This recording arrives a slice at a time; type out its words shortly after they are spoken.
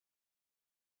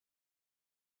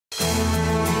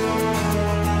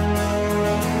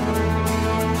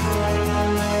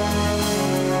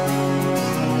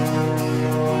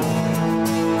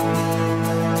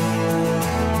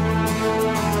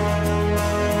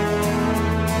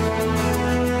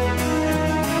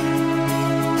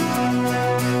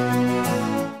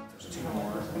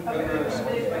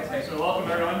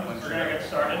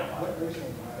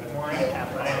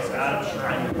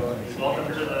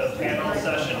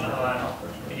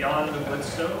Beyond the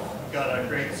Woodstove. We've got a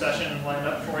great session lined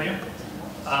up for you.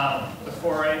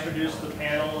 Before I introduce the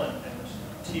panel and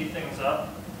tee things up,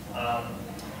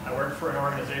 I work for an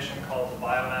organization called the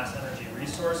Biomass Energy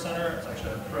Resource Center. It's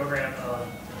actually a program of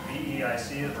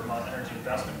VEIC, the Vermont Energy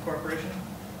Investment Corporation.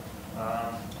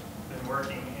 Been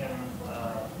working in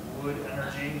wood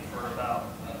energy for about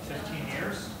 15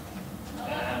 years.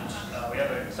 And we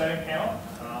have an exciting panel.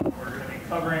 We're going to be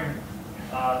covering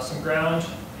some ground,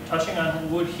 touching on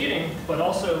wood heating, but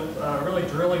also really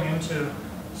drilling into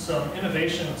some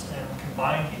innovations in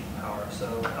combined heat and power.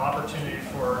 So an opportunity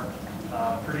for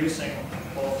producing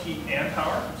both heat and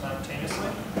power simultaneously.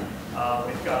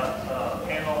 We've got a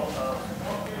panel of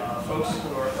folks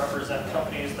who represent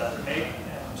companies that make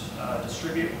and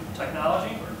distribute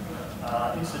technology,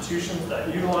 institutions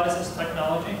that utilize this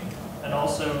technology, and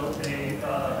also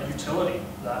a utility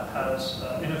that has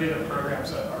innovative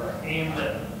programs that are aimed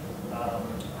at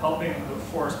helping the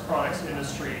forest products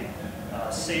industry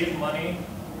save money,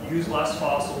 use less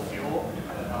fossil fuel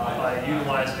by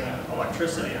utilizing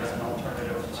electricity as an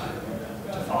alternative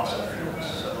to fossil fuels.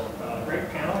 So great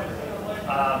panel.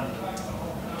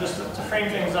 Just to frame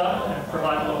things up and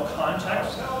provide a little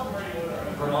context,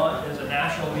 Vermont is a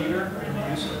national leader in the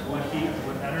use of wood heat and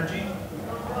wood energy.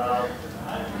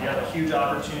 We have a huge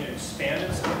opportunity to expand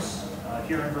its use.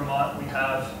 Here in Vermont, we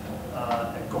have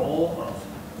a goal of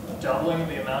doubling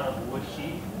the amount of wood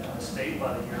heat in the state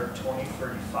by the year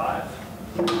 2035.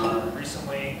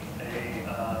 Recently, a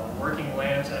Working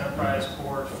Lands Enterprise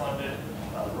Board funded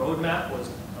roadmap was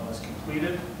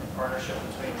completed in partnership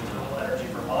between Renewable Energy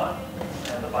Vermont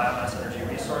and the Biomass Energy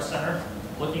Resource Center,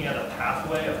 looking at a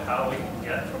pathway of how we can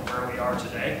get from where we are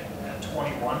today at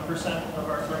 21% of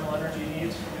our thermal energy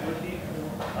needs from wood heat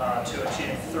to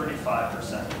achieving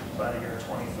 35% by the year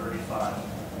 2035.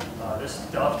 This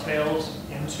dovetails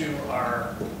into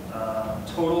our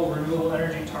total renewable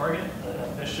energy target, the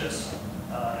ambitious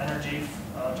energy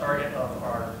target of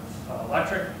our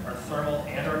electric, our thermal,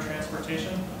 and our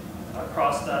transportation.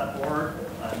 Across that board,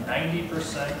 90%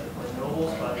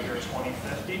 renewables by the year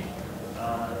 2050.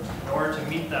 In order to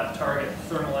meet that target,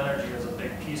 thermal energy is a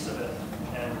big piece of it,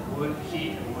 and wood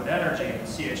heat and wood energy and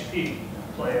CHP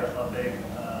play a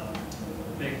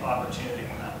big opportunity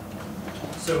in that.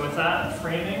 So with that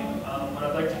framing, what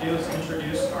I'd like to do is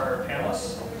introduce our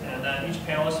panelists, and then each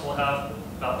panelist will have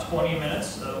about 20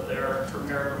 minutes of their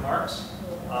prepared remarks.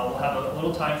 We'll have a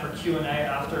little time for Q&A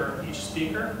after each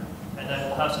speaker, and then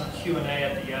we'll have some Q&A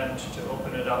at the end to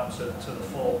open it up to the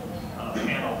full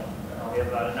panel. We have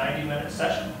about a 90-minute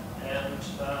session, and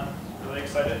really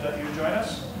excited that you join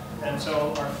us. And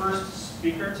so our first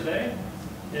speaker today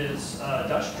is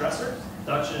Dutch Dresser.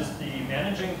 Dutch is the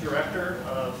Managing Director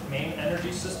of Maine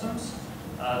Energy Systems.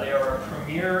 They are a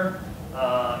premier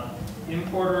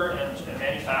importer and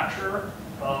manufacturer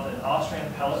of an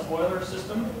Austrian pellet boiler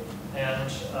system.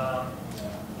 And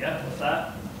yeah, with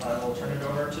that, I will turn it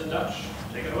over to Dutch.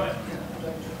 Take it away.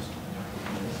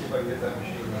 Let's see if I can get that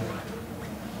machine running.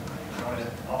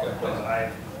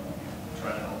 I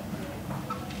try to help.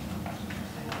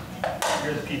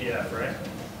 You're the PDF, right?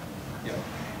 Yeah.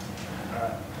 All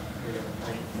right.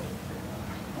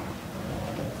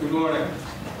 Good morning.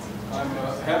 I'm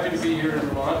happy to be here in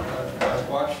Vermont. I've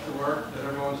watched the work that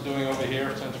everyone's doing over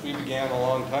here since we began a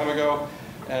long time ago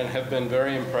and have been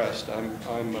very impressed. I'm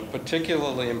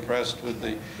particularly impressed with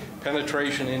the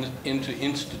penetration into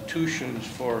institutions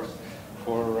for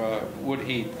wood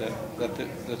heat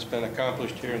that's been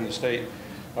accomplished here in the state,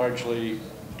 largely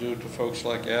due to folks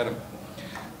like Adam.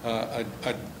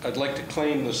 I'd like to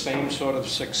claim the same sort of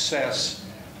success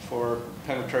for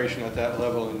penetration at that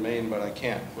level in Maine, but I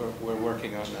can't. We're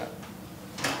working on that.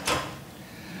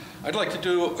 I'd like to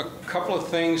do a couple of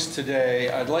things today.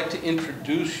 I'd like to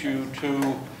introduce you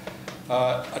to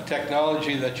a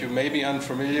technology that you may be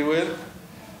unfamiliar with,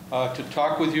 to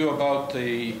talk with you about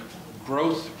the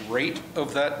growth rate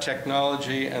of that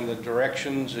technology and the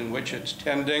directions in which it's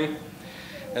tending,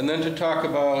 and then to talk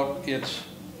about its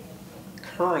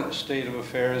current state of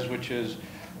affairs, which is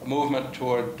a movement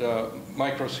toward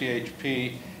micro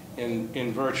CHP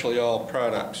in virtually all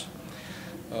products.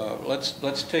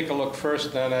 Let's take a look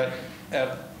first then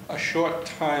at a short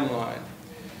timeline.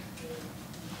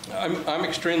 I'm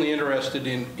extremely interested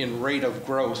in rate of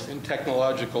growth in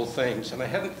technological things, and I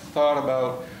hadn't thought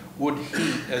about wood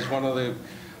heat as one of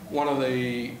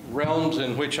the realms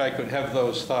in which I could have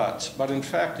those thoughts, but in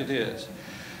fact it is.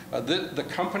 The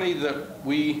company that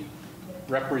we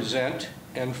represent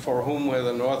and for whom we're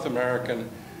the North American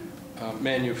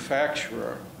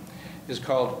manufacturer is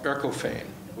called Ercofane,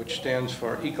 which stands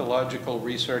for Ecological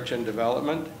Research and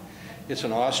Development. It's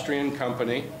an Austrian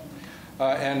company.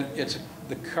 And it's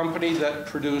the company that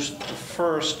produced the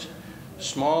first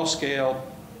small-scale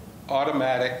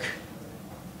automatic,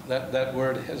 that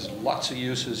word has lots of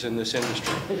uses in this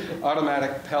industry,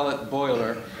 automatic pellet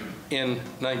boiler in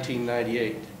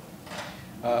 1998.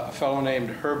 A fellow named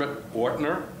Herbert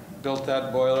Ortner built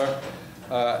that boiler,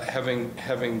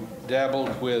 having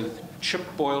dabbled with chip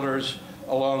boilers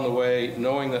along the way,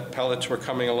 knowing that pellets were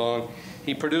coming along.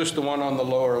 He produced the one on the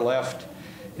lower left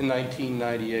in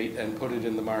 1998 and put it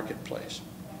in the marketplace.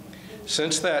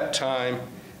 Since that time,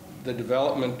 the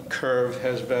development curve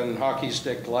has been hockey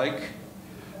stick-like,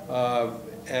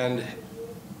 and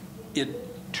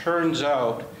it turns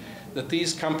out that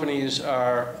these companies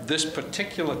are, this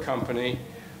particular company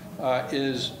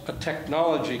is a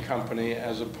technology company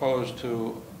as opposed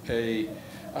to an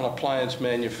appliance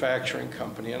manufacturing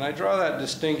company. And I draw that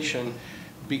distinction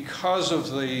because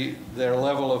of their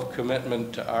level of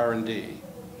commitment to R&D.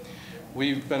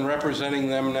 We've been representing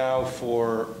them now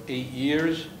for 8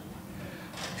 years,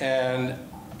 and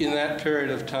in that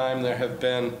period of time there have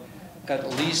been at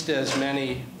least as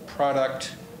many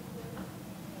product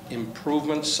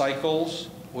improvement cycles,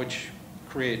 which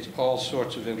creates all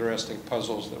sorts of interesting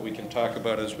puzzles that we can talk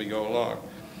about as we go along.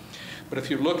 But if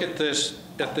you look at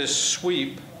this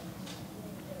sweep,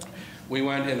 we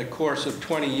went in a course of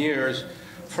 20 years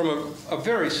from a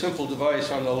very simple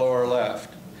device on the lower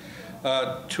left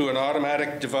to an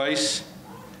automatic device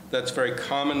that's very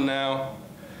common now,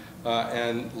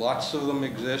 and lots of them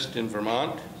exist in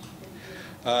Vermont,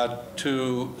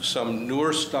 to some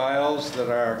newer styles that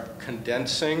are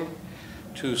condensing,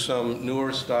 to some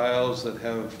newer styles that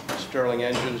have Stirling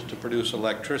engines to produce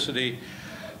electricity,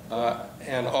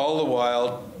 and all the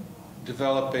while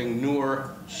developing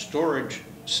newer storage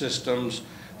systems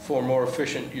for more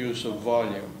efficient use of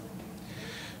volume.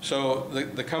 So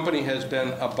the company has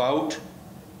been about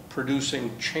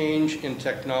producing change in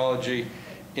technology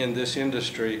in this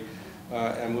industry,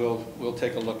 and we'll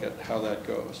take a look at how that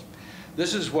goes.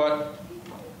 This is what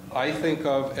I think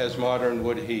of as modern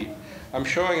wood heat. I'm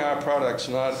showing our products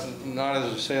not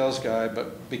as a sales guy,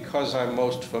 but because I'm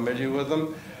most familiar with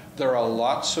them. There are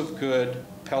lots of good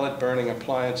pellet burning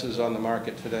appliances on the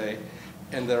market today,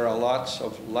 and there are lots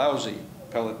of lousy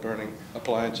pellet burning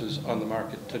appliances on the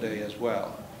market today as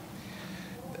well.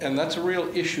 And that's a real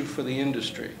issue for the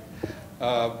industry.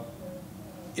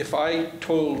 If I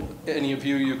told any of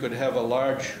you you could have a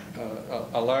large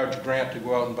grant to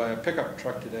go out and buy a pickup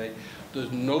truck today,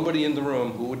 there's nobody in the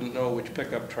room who wouldn't know which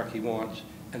pickup truck he wants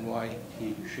and why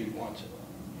she wants it.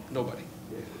 Nobody.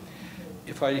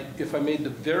 If I made the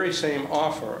very same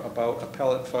offer about a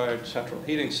pellet-fired central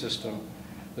heating system,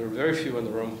 there are very few in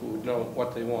the room who would know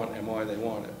what they want and why they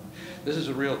want it. This is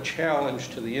a real challenge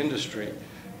to the industry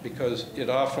because it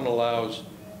often allows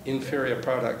inferior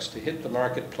products to hit the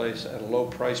marketplace at a low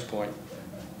price point,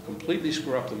 completely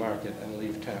screw up the market, and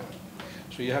leave town.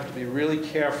 So you have to be really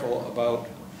careful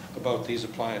about these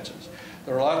appliances.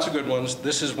 There are lots of good ones.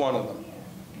 This is one of them.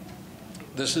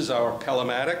 This is our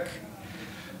Pelamatic.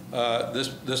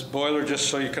 This boiler, just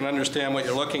so you can understand what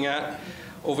you're looking at,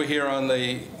 over here on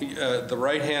the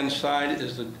right-hand side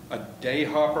is a day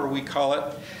hopper, we call it.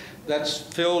 That's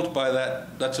filled by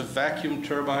that's a vacuum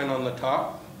turbine on the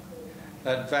top.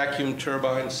 That vacuum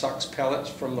turbine sucks pellets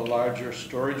from the larger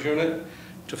storage unit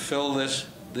to fill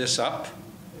this up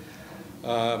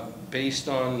based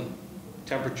on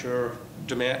temperature,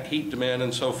 demand, heat demand,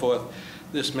 and so forth.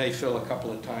 This may fill a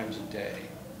couple of times a day.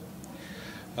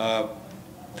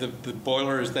 The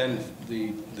boiler is then,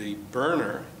 the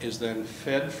burner is then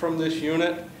fed from this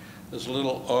unit. There's a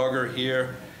little auger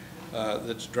here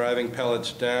that's driving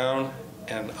pellets down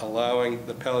and allowing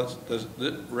the pellets,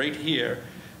 right here,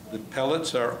 the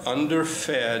pellets are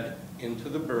underfed into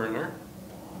the burner,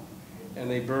 and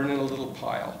they burn in a little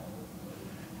pile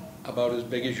about as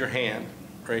big as your hand,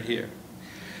 right here.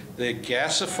 They're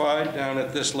gasified down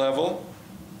at this level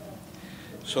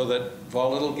so that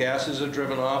volatile gases are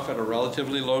driven off at a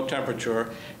relatively low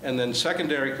temperature, and then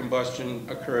secondary combustion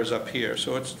occurs up here.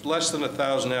 So it's less than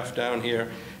 1,000 F down here,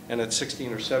 and it's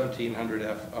 1,600 or 1,700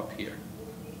 F up here,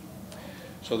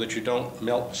 so that you don't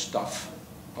melt stuff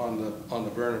on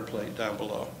the burner plate down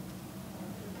below.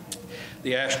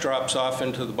 The ash drops off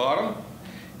into the bottom,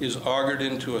 is augered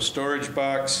into a storage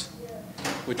box,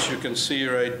 which you can see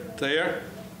right there,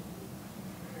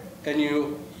 and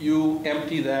you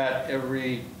empty that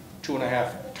every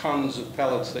 2.5 tons of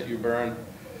pellets that you burn,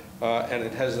 and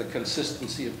it has the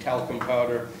consistency of talcum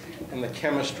powder and the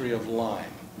chemistry of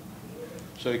lime.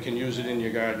 So you can use it in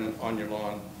your garden, on your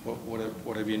lawn,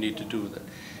 whatever you need to do with it.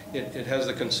 It has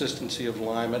the consistency of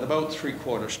lime at about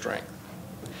 3/4 strength.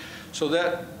 So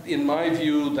that, in my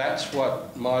view, that's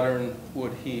what modern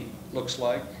wood heat looks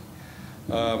like.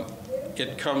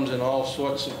 It comes in all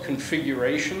sorts of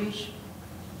configurations.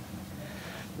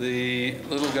 The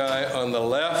little guy on the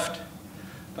left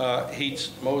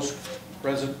heats most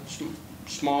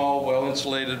small,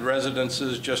 well-insulated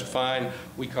residences just fine.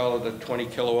 We call it a 20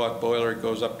 kilowatt boiler. It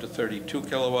goes up to 32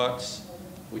 kilowatts.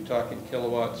 We talk in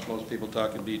kilowatts, most people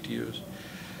talk in BTUs.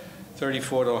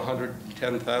 34 to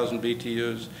 110,000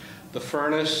 BTUs. The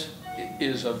furnace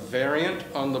is a variant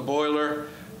on the boiler.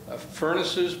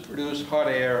 Furnaces produce hot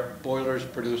air, boilers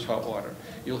produce hot water.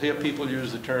 You'll hear people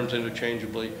use the terms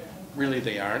interchangeably. Really,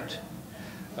 they aren't.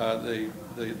 The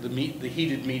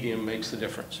heated medium makes the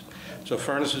difference. So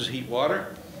furnaces heat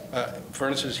water,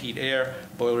 furnaces heat air,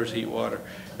 boilers heat water.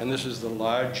 And this is the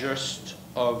largest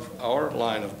of our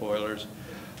line of boilers,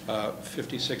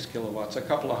 56 kilowatts, a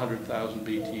couple of 100,000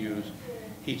 BTUs,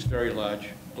 heats very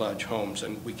large homes,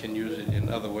 and we can use it in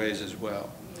other ways as well.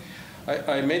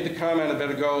 I made the comment a bit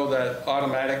ago that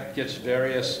automatic gets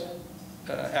various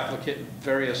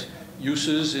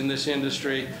uses in this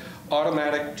industry.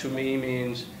 Automatic to me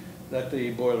means that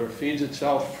the boiler feeds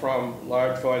itself from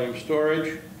large volume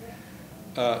storage,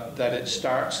 that it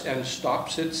starts and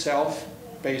stops itself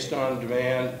based on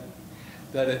demand,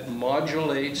 that it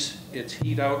modulates its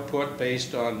heat output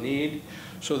based on need.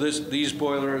 So these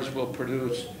boilers will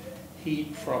produce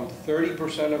heat from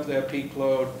 30% of their peak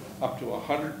load up to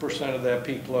 100% of their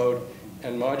peak load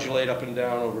and modulate up and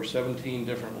down over 17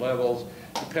 different levels,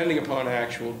 depending upon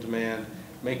actual demand,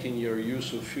 making your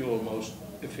use of fuel most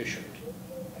efficient.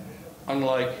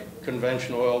 Unlike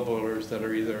conventional oil boilers that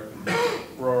are either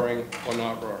roaring or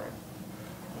not roaring.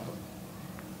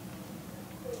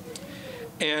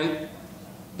 And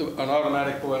an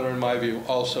automatic boiler, in my view,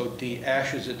 also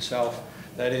de-ashes itself.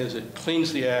 That is, it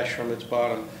cleans the ash from its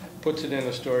bottom, puts it in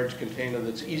a storage container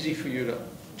that's easy for you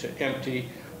to empty,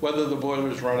 whether the boiler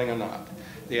is running or not.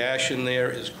 The ash in there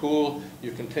is cool.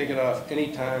 You can take it off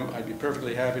anytime. I'd be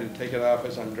perfectly happy to take it off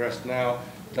as I'm dressed now,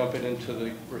 dump it into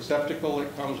the receptacle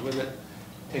that comes with it.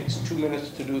 Takes 2 minutes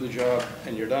to do the job,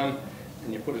 and you're done,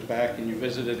 and you put it back, and you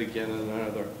visit it again in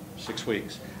another 6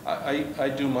 weeks. I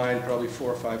do mine probably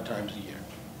 4 or 5 times a year.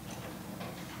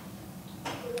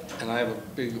 And I have a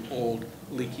big, old,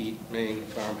 leaky Maine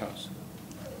farmhouse.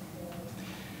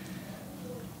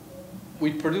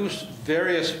 We produce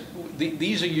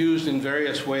these are used in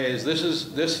various ways. This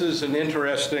is an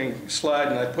interesting slide,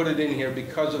 and I put it in here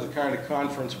because of the kind of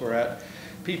conference we're at.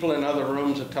 People in other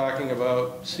rooms are talking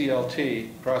about CLT,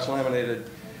 cross-laminated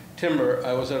timber.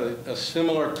 I was at a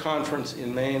similar conference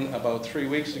in Maine about 3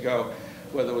 weeks ago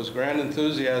where there was grand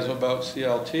enthusiasm about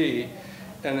CLT,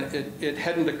 and it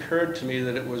hadn't occurred to me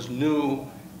that it was new,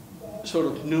 sort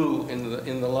of new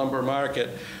in the lumber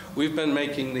market. We've been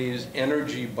making these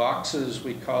energy boxes,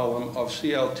 we call them, of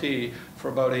CLT for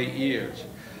about 8 years.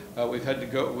 We've had to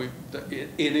go,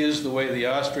 it is the way the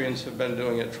Austrians have been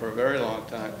doing it for a very long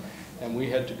time, and we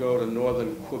had to go to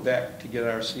northern Quebec to get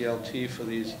our CLT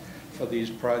for these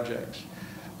projects.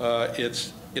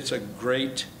 It's a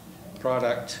great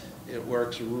product. It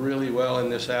works really well in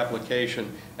this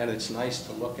application, and it's nice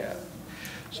to look at.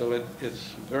 So it's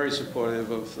very supportive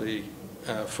of the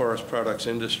forest products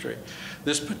industry.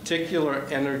 This particular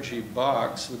energy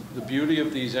box, the beauty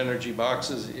of these energy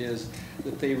boxes is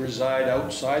that they reside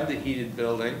outside the heated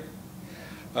building.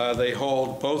 They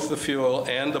hold both the fuel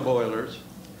and the boilers,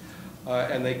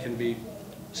 and they can be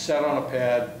set on a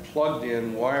pad, plugged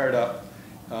in, wired up,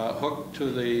 hooked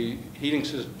to the heating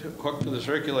system, hooked to the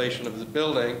circulation of the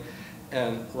building,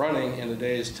 and running in a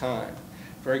day's time.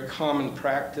 Very common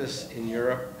practice in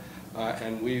Europe,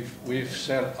 and we've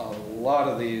sent a lot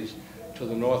of these to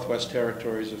the Northwest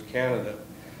Territories of Canada,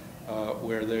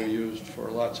 where they're used for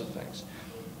lots of things.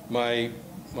 My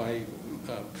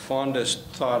fondest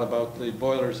thought about the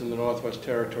boilers in the Northwest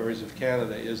Territories of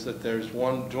Canada is that there's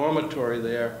one dormitory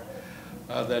there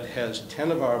that has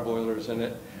 10 of our boilers in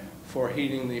it for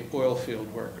heating the oil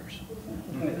field workers.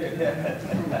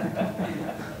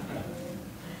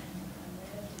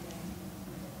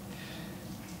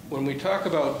 When we talk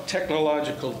about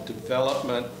technological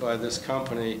development by this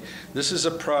company, this is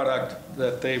a product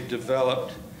that they've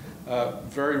developed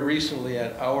very recently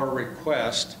at our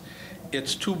request.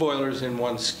 It's 2 boilers in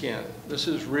 1 skin. This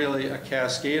is really a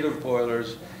cascade of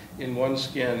boilers in 1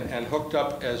 skin and hooked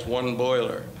up as 1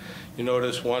 boiler. You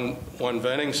notice one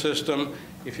venting system.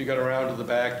 If you got around to the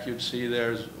back, you'd see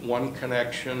there's 1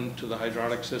 connection to the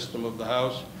hydronic system of the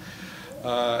house.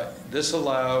 This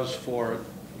allows for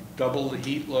double the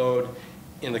heat load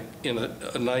in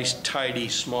a nice, tidy,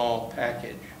 small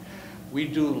package. We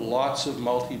do lots of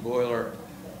multi-boiler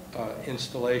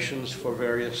installations for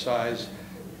various size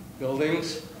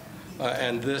buildings.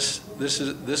 And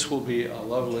this will be a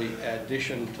lovely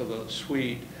addition to the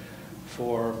suite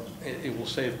for, it will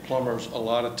save plumbers a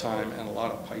lot of time and a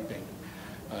lot of piping,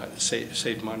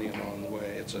 save money along the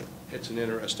way. It's an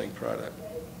interesting product.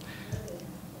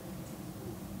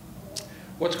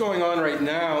 What's going on right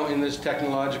now in this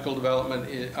technological development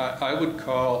is, I would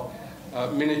call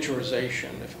miniaturization.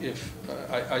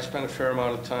 I spent a fair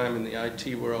amount of time in the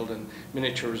IT world, and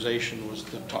miniaturization was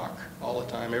the talk all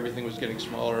the time. Everything was getting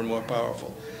smaller and more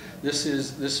powerful. This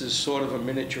is sort of a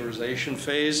miniaturization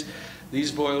phase.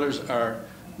 These boilers are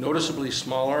noticeably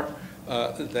smaller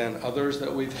than others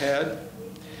that we've had.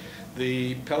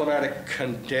 The Pelematic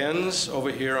Condense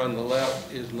over here on the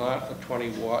left is not a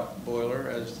 20-watt boiler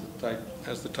as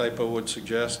the typo would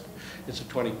suggest. It's a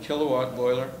 20-kilowatt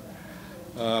boiler.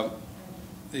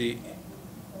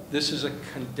 This is a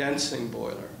condensing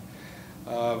boiler.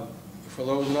 For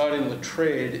those not in the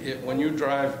trade, when you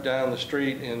drive down the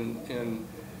street in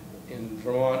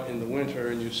Vermont in the winter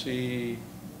and you see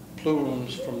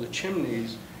plumes from the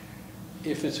chimneys,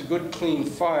 if it's a good clean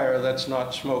fire, that's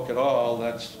not smoke at all,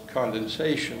 that's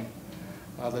condensation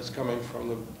that's coming from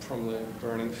the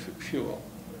burning fuel.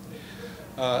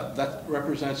 That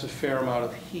represents a fair amount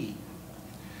of heat.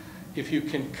 If you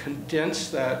can condense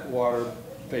that water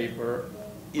vapor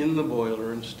in the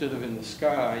boiler instead of in the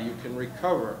sky, you can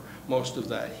recover most of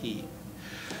that heat.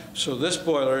 So this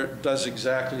boiler does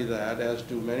exactly that, as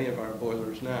do many of our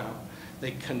boilers now.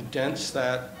 They condense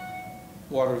that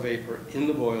water vapor in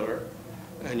the boiler,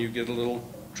 and you get a little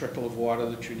trickle of water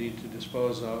that you need to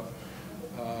dispose of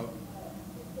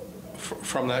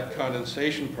from that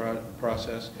condensation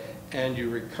process, and you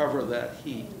recover that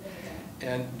heat.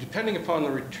 And depending upon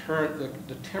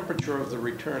the temperature of the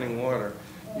returning water,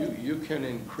 you can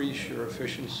increase your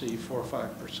efficiency 4 or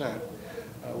 5%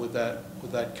 with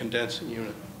that condensing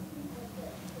unit.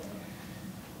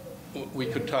 We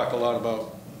could talk a lot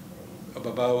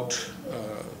about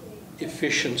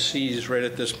efficiencies right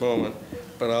at this moment,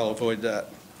 but I'll avoid that.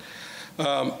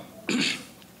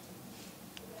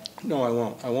 No, I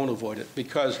won't. I won't avoid it,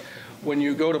 because when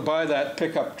you go to buy that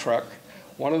pickup truck,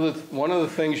 one of the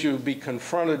things you'll be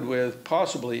confronted with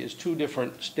possibly is 2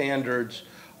 different standards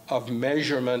of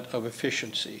measurement of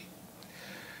efficiency.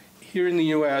 Here in the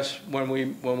U.S., when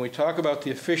we talk about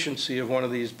the efficiency of one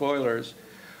of these boilers,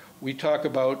 we talk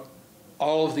about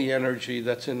all of the energy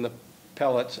that's in the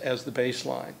pellets as the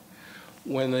baseline.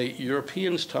 When the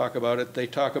Europeans talk about it, they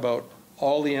talk about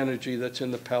all the energy that's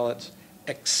in the pellets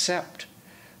except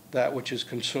that which is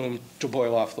consumed to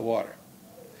boil off the water.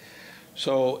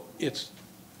 So it's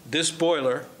this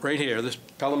boiler right here, this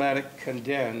Pelematic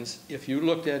Condense, if you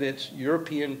looked at its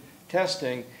European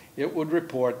testing, it would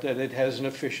report that it has an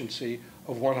efficiency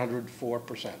of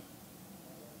 104%.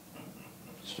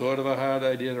 Sort of a hard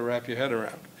idea to wrap your head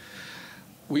around.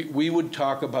 We would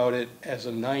talk about it as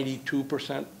a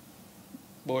 92%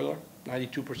 boiler,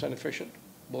 92% efficient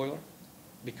boiler,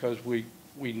 because we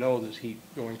know there's heat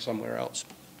going somewhere else.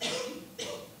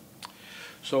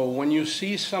 So when you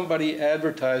see somebody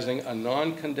advertising a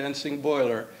non-condensing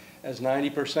boiler as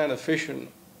 90% efficient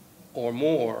or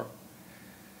more,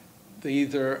 they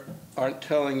either aren't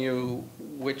telling you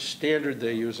which standard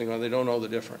they're using or they don't know the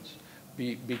difference.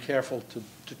 Be careful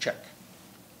to check.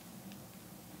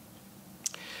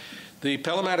 The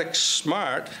Pelematic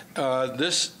Smart,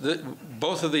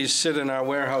 both of these sit in our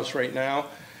warehouse right now.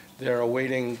 They're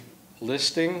awaiting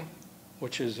listing,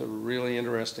 which is a really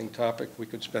interesting topic we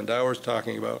could spend hours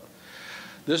talking about.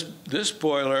 This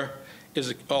boiler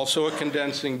is also a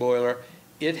condensing boiler.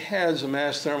 It has a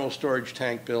mass thermal storage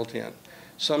tank built in.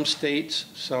 Some states,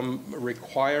 some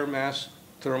require mass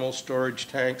thermal storage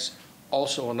tanks,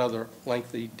 also another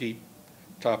lengthy, deep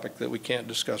topic that we can't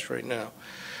discuss right now.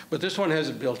 But this one has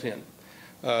it built in.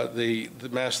 The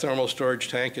mass thermal storage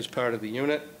tank is part of the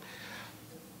unit,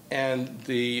 and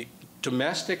the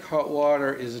domestic hot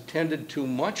water is attended to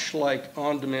much like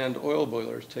on-demand oil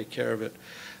boilers take care of it.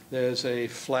 There's a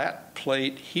flat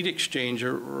plate heat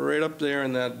exchanger right up there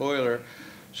in that boiler,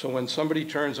 so when somebody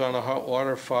turns on a hot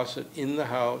water faucet in the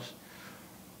house,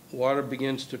 water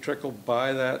begins to trickle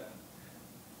by that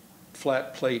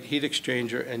flat plate heat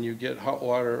exchanger, and you get hot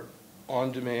water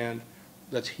on demand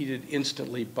that's heated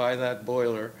instantly by that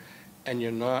boiler, and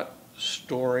you're not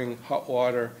storing hot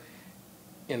water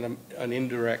in an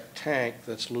indirect tank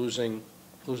that's losing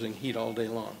heat all day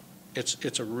long.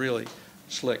 It's a really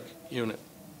slick unit.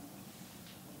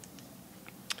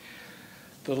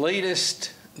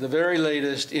 The very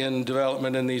latest in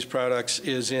development in these products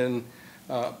is in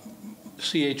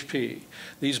CHP.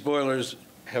 These boilers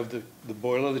have the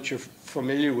boiler that you're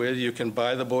familiar with. You can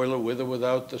buy the boiler with or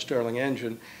without the Stirling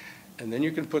engine, and then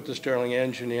you can put the Stirling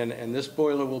engine in, and this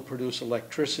boiler will produce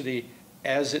electricity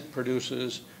as it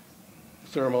produces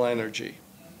thermal energy.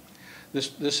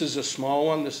 This is a small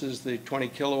one. This is the 20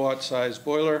 kilowatt size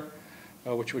boiler,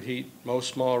 which would heat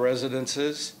most small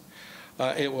residences.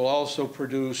 It will also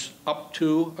produce up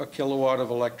to a kilowatt of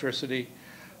electricity.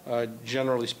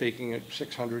 Generally speaking, at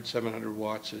 600, 700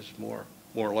 watts is more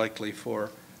likely for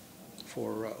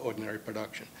ordinary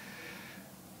production.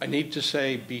 I need to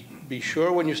say, be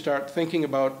sure when you start thinking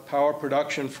about power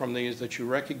production from these that you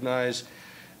recognize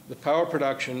the power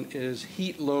production is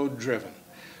heat load driven.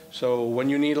 So when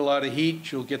you need a lot of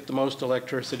heat, you'll get the most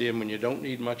electricity, and when you don't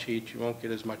need much heat, you won't get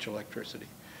as much electricity.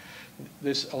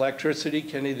 This electricity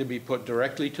can either be put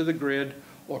directly to the grid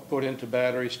or put into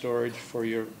battery storage for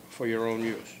your own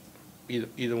use.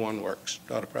 Either one works,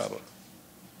 not a problem.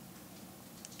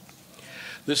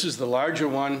 This is the larger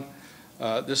one.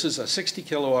 This is a 60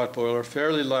 kilowatt boiler,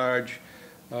 fairly large.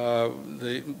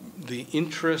 The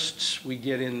interests we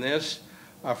get in this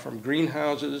are from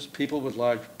greenhouses, people with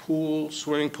large pools,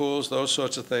 swimming pools, those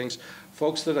sorts of things,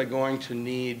 folks that are going to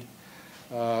need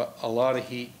a lot of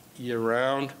heat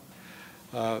year-round.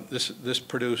 This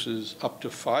produces up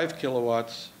to 5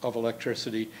 kilowatts of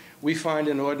electricity. We find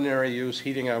in ordinary use,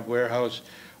 heating our warehouse,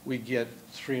 we get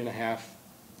 3.5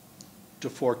 to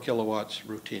 4 kilowatts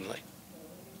routinely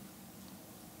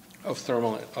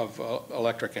of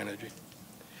electric energy.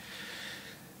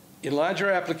 In larger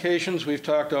applications, we've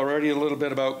talked already a little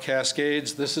bit about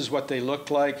cascades. This is what they look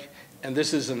like, and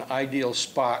this is an ideal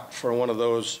spot for one of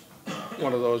those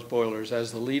boilers.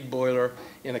 As the lead boiler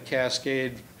in a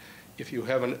cascade, if you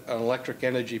have an electric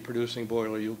energy producing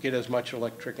boiler, you'll get as much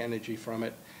electric energy from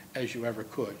it as you ever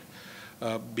could,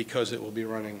 because it will be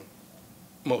running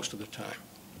most of the time.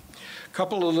 A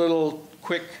couple of little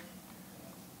quick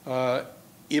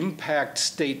impact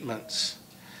statements.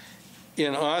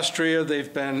 In Austria,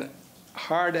 they've been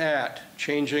hard at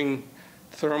changing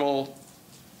thermal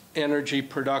energy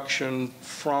production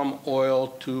from oil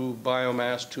to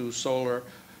biomass to solar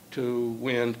to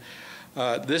wind.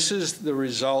 This is the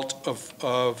result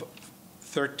of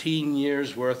 13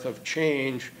 years worth of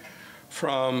change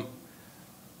from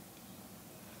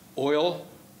oil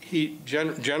heat,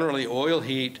 generally oil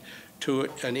heat, to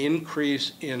an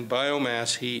increase in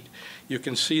biomass heat. You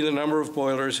can see the number of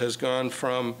boilers has gone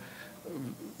from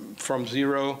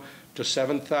 0 to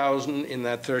 7,000 in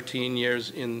that 13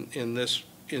 years in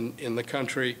the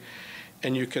country,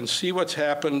 and you can see what's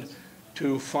happened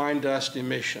to fine dust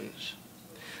emissions.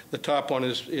 The top one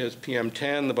is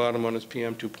PM10, the bottom one is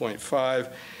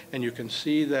PM2.5, and you can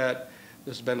see that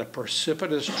there's been a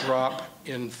precipitous drop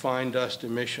in fine dust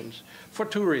emissions for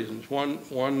two reasons. One,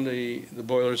 the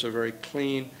boilers are very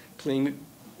cleaner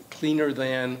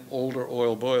than older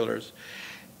oil boilers,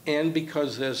 and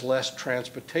because there's less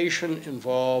transportation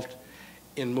involved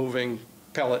in moving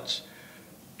pellets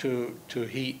to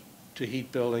heat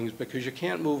buildings, because you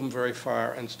can't move them very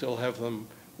far and still have them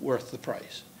worth the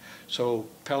price. So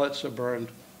pellets are burned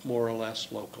more or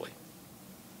less locally.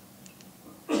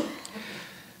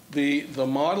 The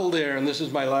model there, and this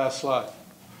is my last slide,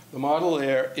 the model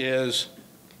there is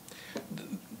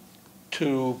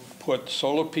to put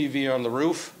solar PV on the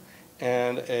roof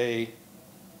and a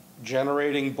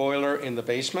generating boiler in the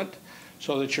basement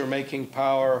so that you're making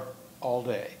power all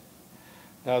day.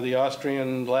 Now, the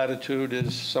Austrian latitude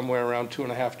is somewhere around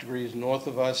 2.5 degrees north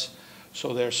of us,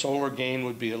 so their solar gain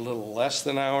would be a little less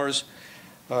than ours.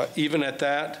 Even at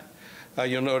that,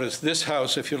 you'll notice this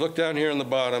house, if you look down here in the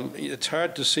bottom, it's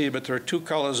hard to see, but there are two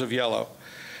colors of yellow.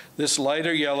 This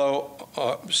lighter yellow,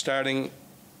 starting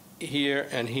here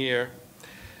and here,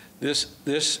 this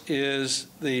is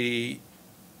the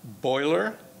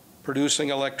boiler producing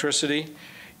electricity.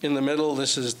 In the middle,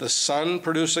 this is the sun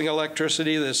producing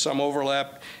electricity. There's some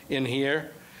overlap in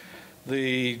here.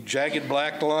 The jagged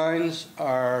black lines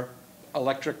are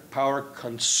electric power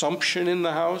consumption in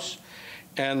the house,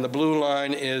 and the blue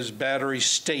line is battery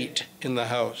state in the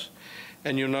house.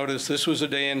 And you'll notice this was a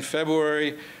day in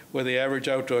February where the average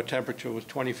outdoor temperature was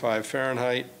 25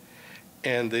 Fahrenheit,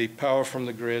 and the power from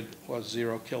the grid was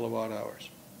 0 kilowatt hours.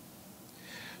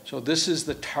 So this is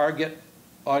the target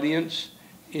audience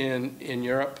in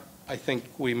Europe. I think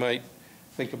we might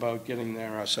think about getting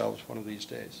there ourselves one of these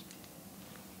days.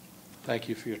 Thank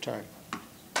you for your time.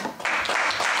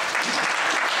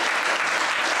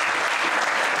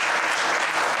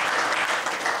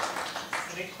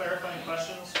 Any clarifying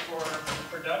questions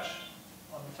for Dutch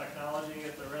on the technology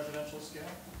at the residential scale?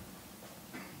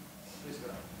 Please go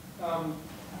ahead.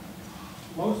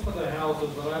 Most of the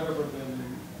houses that I've ever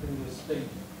been in the state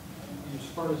use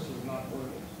furnaces, not boilers,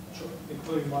 Sure.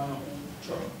 including my own.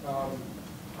 Sure.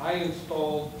 I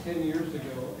installed 10 years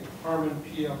ago a Harman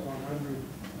PF100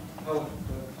 pellet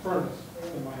furnace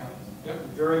in my house. Yep. I'm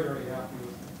very, very happy with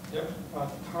it. Yep. At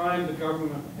the time, the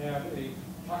government had a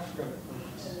tax credit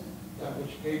purchase,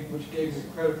 which gave me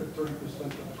credit for 30%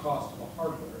 of the cost of the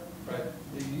hardware. Right.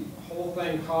 The whole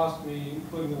thing cost me,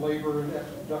 including the labor and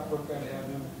extra ductwork that I had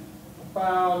in,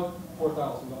 about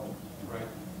 $4,000. Right.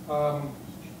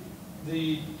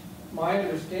 My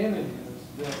understanding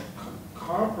is that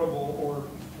comparable or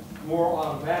more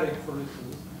automatic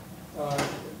furnaces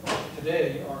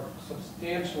today are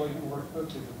substantially more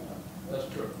expensive than that. That's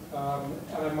true.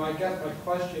 And my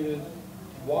question is,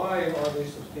 why are they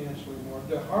substantially more?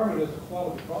 The Harman is a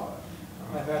quality product.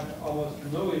 I've had almost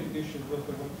no issues with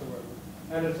it whatsoever.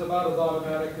 And it's about as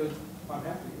automatic as I'm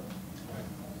happy with.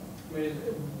 I mean,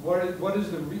 what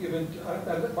is the reason?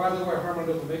 By the way, Harman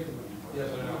doesn't make them anymore. Yes,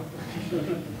 I know.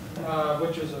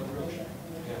 Which is a real shame.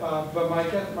 Yeah. But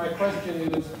my question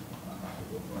is,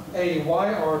 A,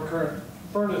 why are current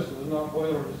furnaces, not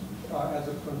boilers, as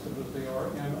expensive as they are,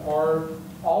 and are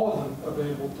all of them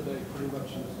available today pretty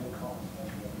much in the same cost?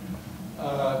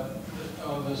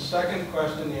 On the second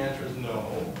question, the answer is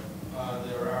no.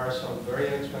 There are some very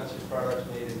inexpensive products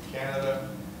made in Canada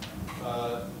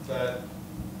that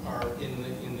are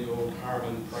in the old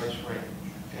Harman price range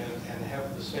and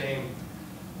have the same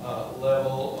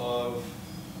level of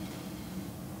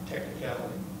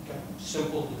technicality. Okay.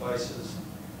 Simple Devices,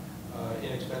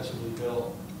 inexpensively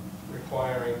built,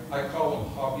 requiring, I call them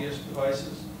hobbyist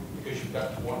devices because you've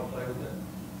got to want to play with it.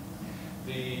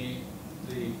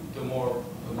 The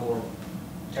more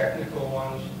technical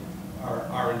ones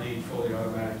are indeed fully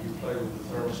automatic. You play with the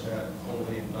thermostat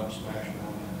only and dump smash on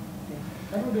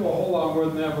that. I don't do a whole lot more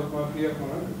than that with my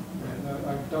PF100.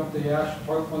 I dump the ash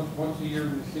once a year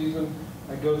in the season.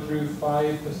 I go through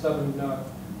 5 to 7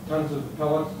 tons of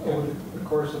pellets over the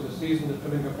course of the season,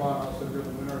 depending upon how severe the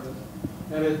winter is.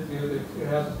 And it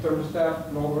has a thermostat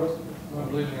and all the rest of it.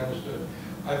 Completely understood.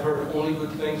 I've heard only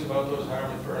good things about those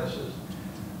Harman furnaces.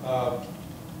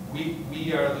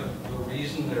 We are the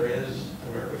reason there is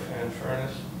America Fan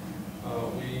furnace.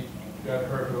 We got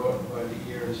heard by the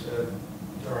ear and said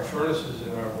there are furnaces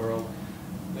in our world.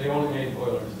 They only made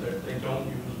boilers. They don't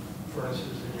use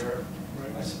furnaces in Europe.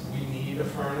 Right. I said, we need a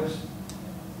furnace.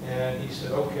 And he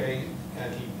said, okay.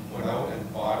 And he went out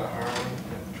and bought a Harman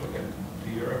and took it to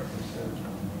Europe and said,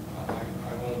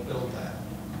 I won't build that.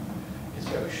 It's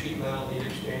got a sheet metal heat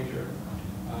exchanger.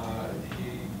 He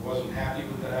wasn't happy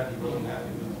with that. He wasn't happy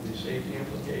with the safety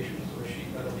implications of a sheet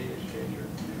metal heat exchanger.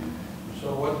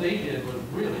 So what they did was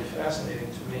really fascinating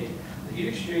to me. The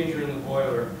heat exchanger in the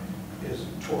boiler is a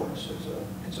torus.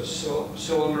 It's a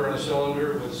cylinder and a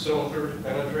cylinder with cylinders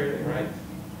penetrating, right?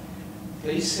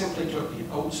 They simply took the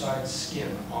outside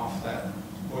skin off that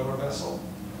boiler vessel.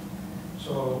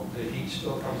 So the heat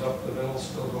still comes up the middle,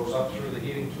 still goes up through the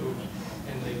heating tubes,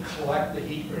 and they collect the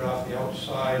heat right off the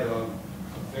outside of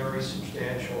a very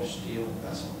substantial steel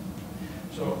vessel.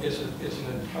 So it's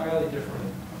an entirely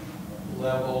different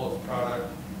level of product,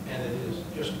 and it is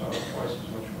just about twice as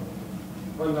much fun.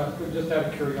 Well, just out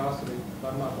of curiosity,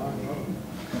 I'm not buying one.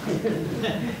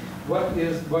 What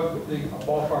is the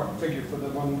ballpark figure for the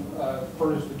one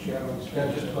furnace that you have on the screen?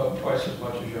 Yeah, just about twice as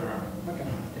much as your Harman. Okay.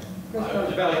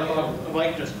 I'd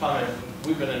like to just comment,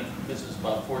 we've been in business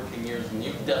about 14 years, and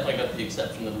you've definitely got the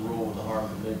exception of the rule with the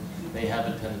Harman. They have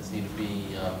a tendency to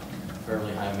be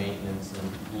fairly high maintenance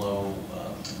and low,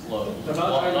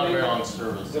 not very long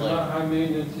service. They're not high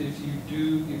maintenance if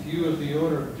you as the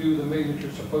owner do the maintenance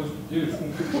you're supposed to do.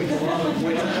 Which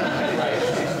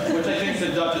I think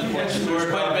the Dutch's point,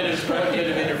 there's quite a bit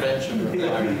of intervention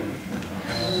required.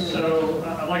 So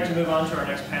I'd like to move on to our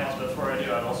next panels, but before I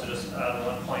do, I'd also just add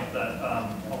one point that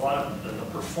a lot of the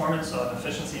performance of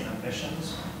efficiency and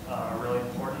emissions are really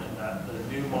important, in that the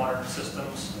new modern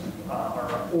systems are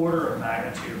an order of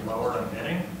magnitude lower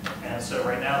emitting. And so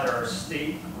right now there are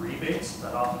state rebates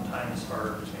that oftentimes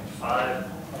are between $5,000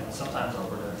 and sometimes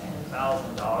over to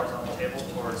 $10,000 on the table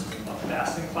towards a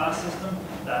best-in-class system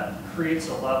that creates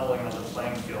a leveling of the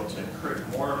playing field to encourage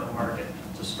more of the market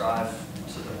to strive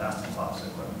to the best-in-class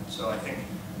equipment. So I think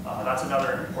that's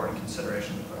another important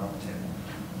consideration to put on the table.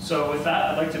 So with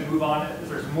that, I'd like to move on. If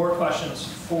there's more questions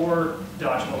for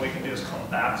Dutch, what we can do is come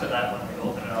back to that when we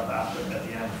open it up at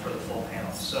the end for the full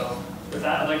panel. So with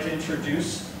that, I'd like to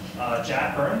introduce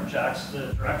Jack Byrne. Jack's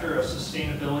the Director of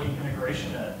Sustainability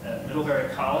Integration at Middlebury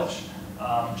College.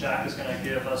 Jack is going to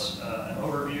give us an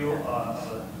overview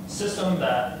of a system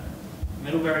that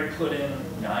Middlebury put in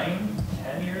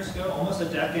 9-10 years ago, almost a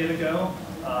decade ago,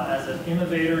 as an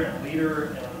innovator and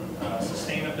leader in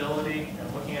sustainability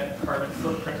and looking at carbon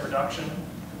footprint reduction.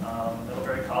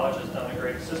 Middlebury College has done a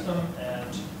great system,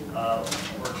 and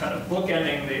we're kind of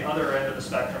bookending the other end of the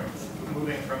spectrum,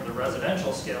 moving from the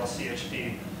residential scale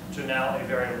CHP to now a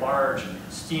very large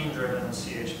steam-driven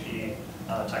CHP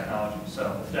technology.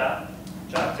 So with that,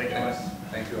 Jack, take it away.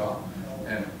 Thank you all.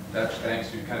 And Dutch,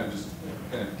 thanks. You kind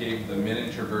of gave the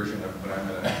miniature version of what I'm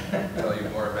going to tell you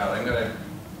more about. I'm going to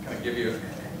kind of give you,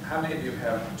 how many of you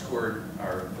have toured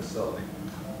our facility?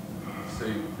 So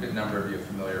a good number of you are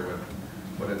familiar with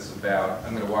what it's about.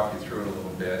 I'm going to walk you through it a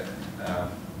little bit,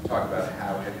 talk about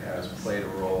how it has played a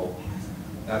role,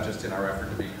 not just in our effort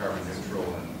to be carbon neutral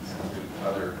and do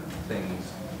other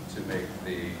things to make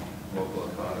the local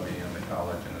economy and the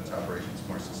college and its operations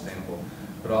more sustainable,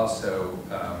 but also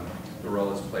the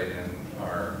role it's played in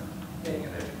our being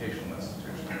an educational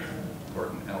institution, an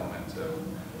important element of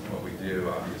what we do,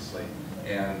 obviously.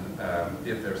 And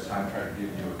if there's time, try to give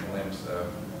you a glimpse of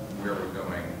where we're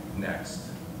going next,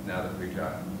 now that we've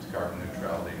gotten to carbon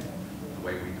neutrality, the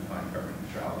way we define carbon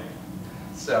neutrality.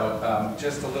 So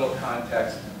just a little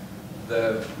context.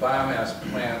 The biomass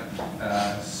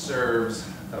plant serves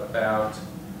about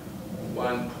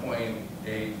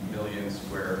 1.8 million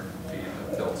square feet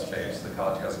of built space. The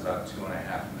college has about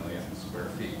 2.5 million square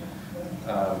feet.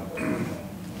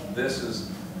 This is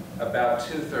about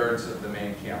 2/3 of the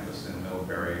main campus in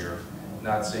Middlebury. You're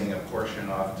not seeing a portion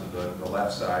off to the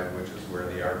left side, which is where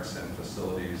the arts and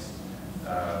facilities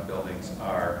buildings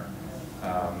are.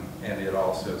 And it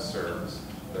also serves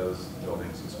those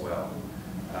buildings as well.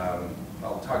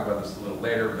 I'll talk about this a little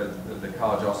later, but the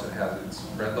college also has its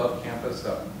Red Love campus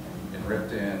up in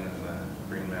Ripton and the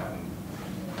Green Mountain,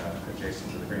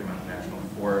 adjacent to the Green Mountain National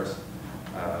Forest,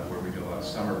 where we do a lot of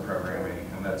summer programming,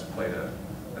 and that's played a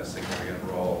significant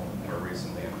role more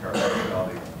recently in carbon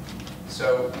neutrality.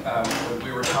 So when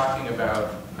we were talking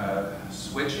about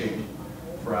switching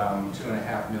from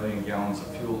 2.5 million gallons of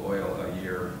fuel oil a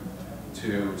year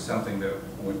to something that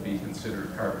would be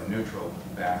considered carbon neutral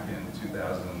back in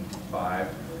 2005,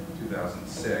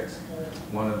 2006,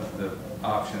 one of the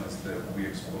options that we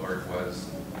explored was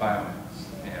biomass.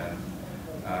 And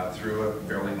through a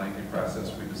fairly lengthy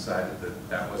process, we decided that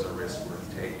that was a risk worth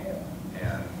taking.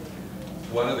 And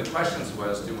one of the questions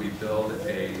was, do we build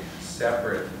a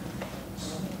separate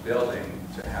building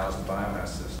to house the biomass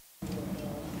system,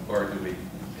 or do we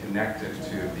connect it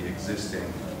to the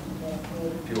existing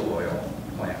fuel oil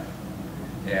plant?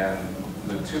 And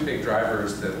the two big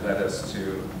drivers that led us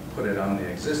to put it on the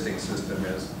existing system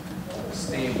is the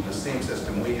steam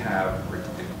system we have.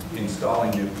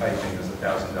 Installing new piping is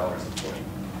 $1,000 a foot.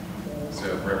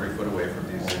 So for every foot away from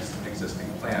the existing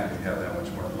plant, we have that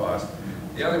much more cost.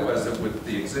 The other was that with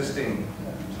the existing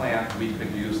plant, we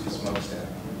could use the smokestack.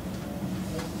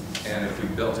 And if we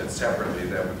built it separately,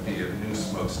 that would be a new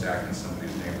smokestack in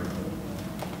somebody's neighborhood.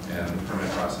 And the permit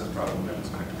process probably was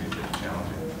going to be a bit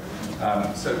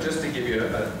challenging. So just to give you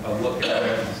a look at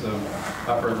it, so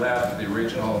upper left, the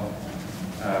original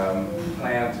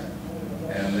plant,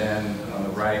 and then on the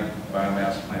right,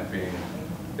 biomass plant being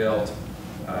built,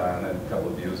 and then a couple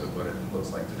of views of what it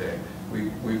looks like today.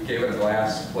 We gave it a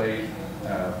glass plate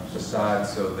facade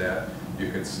so that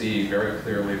you could see very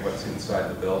clearly what's inside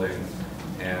the building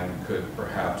and could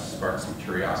perhaps spark some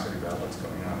curiosity about what's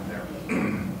going on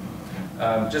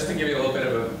there. Just to give you a little bit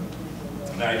of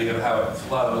an idea of how it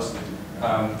flows,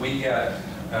 we get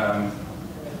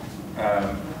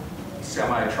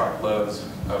semi-truckloads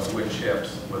of wood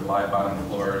chips with live bottom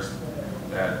floors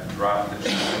that drop the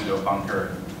chips into a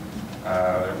bunker. We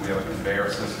have a conveyor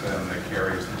system that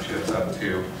carries the chips up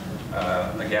to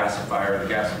a gasifier.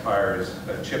 The gasifier is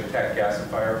a chip tech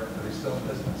gasifier. Are they still in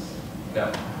business?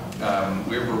 No.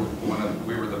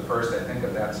 We were the first, I think,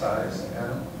 of that size,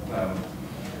 Adam.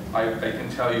 I can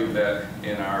tell you that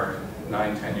in our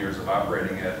 9-10 years of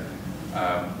operating it,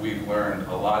 we've learned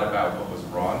a lot about what was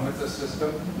wrong with the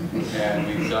system, and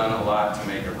we've done a lot to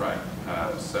make it right.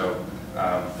 I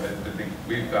think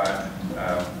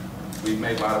we've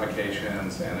made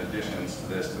modifications and additions to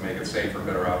this to make it safer,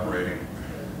 better operating.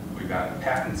 We've gotten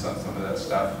patents on some of that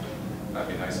stuff.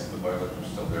 That'd be nice if the boilers were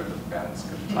still there, but the patents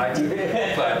could hide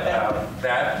it. But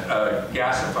that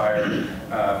gasifier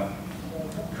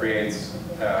creates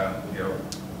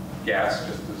gas,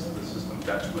 just as the system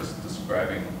Dutch was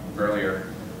describing earlier.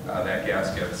 That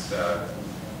gas gets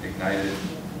ignited.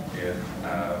 It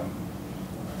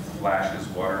flashes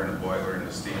water in a boiler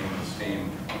into steam. The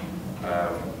steam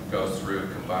goes through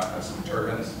some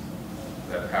turbines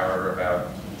that power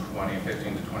about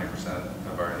 15 to 20%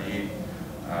 of our need.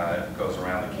 It goes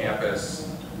around the campus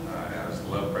as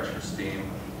low pressure steam,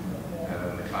 and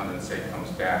then the condensate comes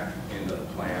back into the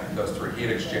plant. It goes through a heat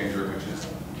exchanger, which is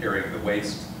carrying the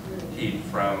waste heat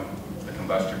from the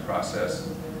combustion process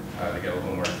to get a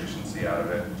little more efficiency out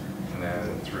of it, and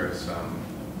then through some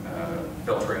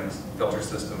filter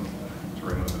system to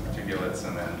remove the particulates,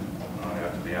 and then on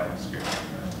out to the atmosphere.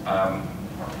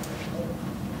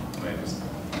 Just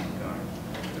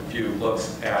a few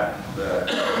looks at the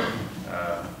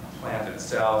plant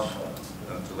itself,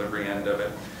 the delivery end of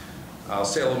it. I'll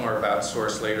say a little more about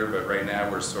source later, but right now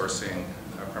we're sourcing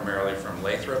primarily from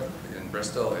Lathrop in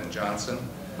Bristol and Johnson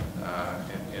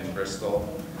in Bristol.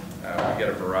 We get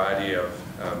a variety of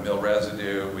mill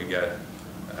residue. We get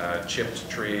chipped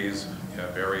trees,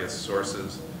 various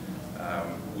sources.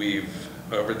 We've,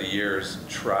 over the years,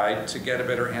 tried to get a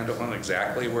better handle on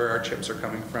exactly where our chips are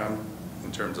coming from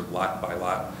in terms of lot by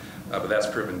lot, but that's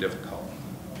proven difficult.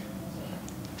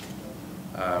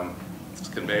 This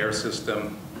conveyor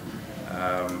system,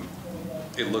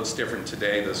 it looks different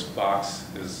today. This box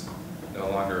is no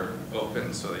longer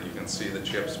open so that you can see the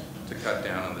chips to cut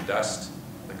down on the dust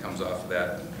that comes off of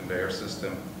that conveyor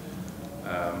system.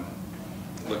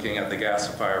 Looking at the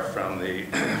gasifier from the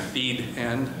feed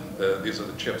end, these are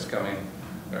the chips coming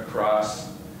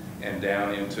across and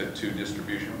down into 2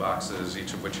 distribution boxes,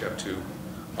 each of which have 2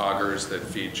 augers that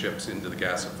feed chips into the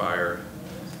gasifier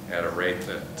at a rate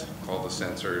that all the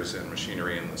sensors and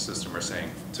machinery in the system are saying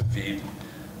to feed.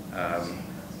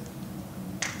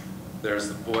 There's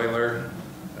the boiler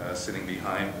sitting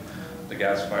behind the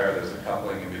gasifier. There's a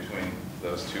coupling in between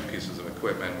those 2 pieces of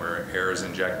equipment where air is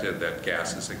injected, that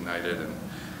gas is ignited, and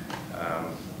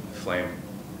flame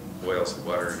boils the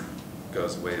water and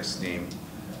goes away as steam.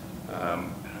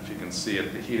 If you can see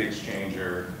it, the heat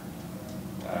exchanger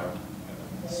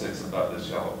sits above this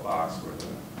yellow box where the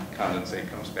condensate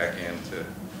comes back in to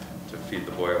feed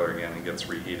the boiler again and gets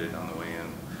reheated on the way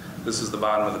in. This is the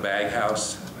bottom of the bag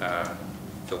house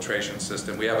filtration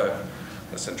system. We have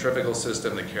a centrifugal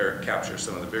system that captures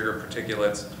some of the bigger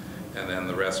particulates, and then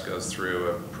the rest goes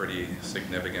through a pretty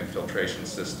significant filtration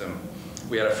system.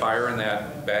 We had a fire in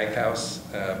that bag house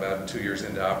about 2 years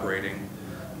into operating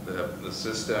the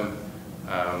system.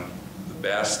 The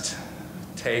best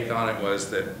take on it was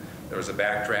that there was a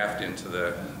backdraft into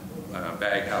the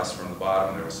bag house from the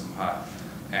bottom. There was some hot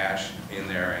ash in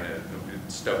there, and it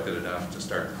stoked it enough to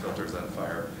start the filters on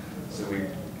fire. So we,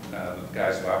 the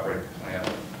guys who operate the plant,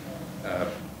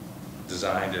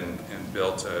 designed and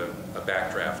built a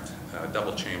backdraft,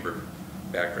 double chamber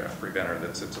backdraft preventer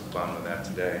that sits at the bottom of that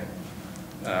today.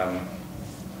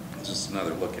 Just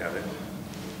another look at it.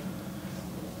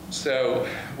 So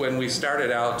when we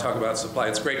started out, talk about supply,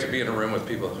 it's great to be in a room with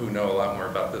people who know a lot more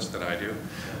about this than I do.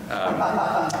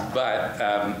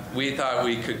 But we thought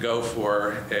we could go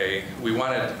for we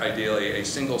wanted ideally a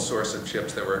single source of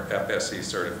chips that were FSC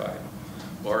certified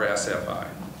or SFI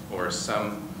or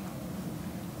some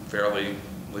fairly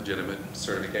legitimate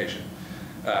certification.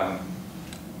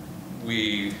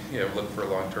 We looked for a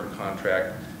long-term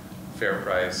contract, fair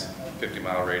price,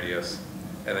 50-mile radius,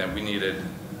 and then we needed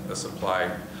a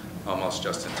supply almost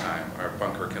just in time. Our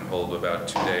bunker can hold about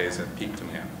 2 days at peak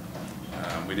demand.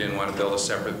 We didn't want to build a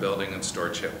separate building and store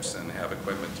chips and have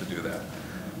equipment to do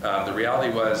that. The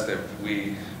reality was that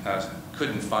we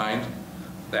couldn't find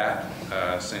that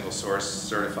single source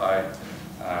certified.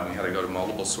 We had to go to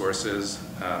multiple sources,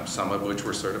 some of which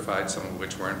were certified, some of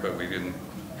which weren't, but we didn't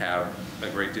have a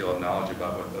great deal of knowledge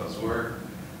about what those were.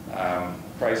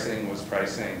 Pricing was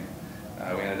pricing.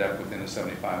 We ended up within a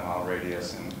 75-mile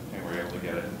radius, and we were able to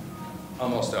get it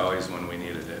almost always when we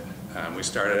needed it. We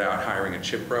started out hiring a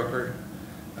chip broker.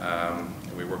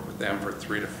 We worked with them for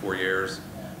 3 to 4 years.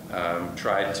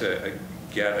 Tried to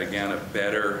get, again, a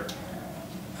better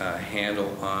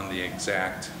handle on the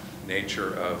exact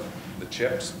nature of the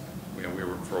chips. We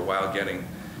were, for a while, getting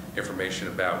information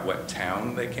about what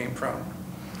town they came from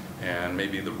and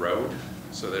maybe the road,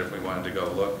 so that if we wanted to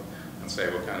go look and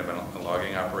say what kind of a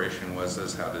logging operation was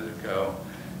this, how did it go,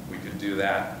 we could do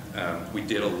that. We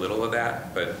did a little of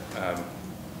that, but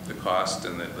the cost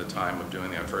and the time of doing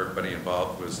that for everybody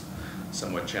involved was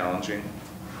somewhat challenging.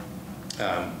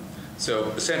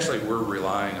 So essentially we're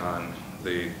relying on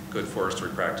the good forestry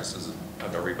practices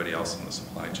of everybody else in the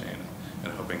supply chain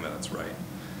and hoping that it's right.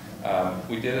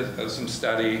 We did some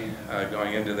study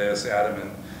going into this. Adam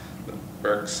and the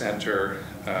Burke Center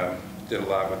did a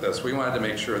lot with us. We wanted to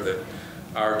make sure that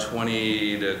our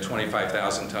 20 to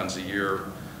 25,000 tons a year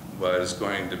was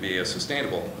going to be a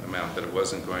sustainable amount, that it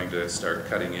wasn't going to start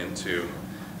cutting into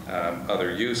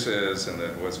other uses, and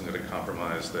that it wasn't going to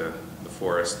compromise the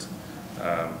forest.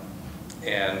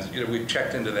 And we've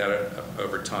checked into that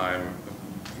over time.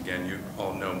 Again, you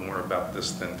all know more about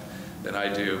this than than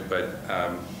I do, but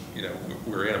you know,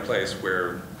 we're in a place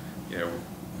where, you know,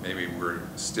 maybe we're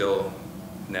still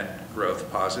net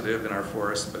growth positive in our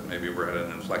forests, but maybe we're at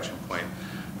an inflection point.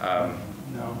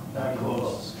 No, not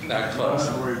close. Not close.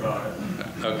 Don't worry about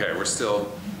it. Okay, we're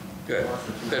still good.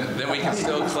 Then we can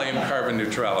still claim carbon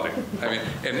neutrality. I mean,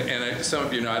 and some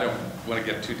of you know, I don't want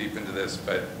to get too deep into this,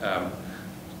 but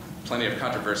plenty of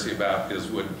controversy about is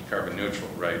wood carbon neutral,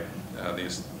 right?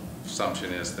 The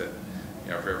assumption is that,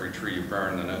 you know, for every tree you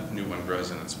burn, then a new one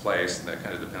grows in its place. And that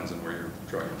kind of depends on where you're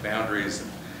drawing your boundaries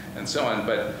and so on.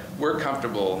 But we're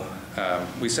comfortable.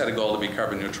 We set a goal to be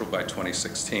carbon neutral by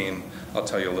 2016. I'll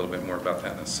tell you a little bit more about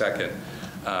that in a second.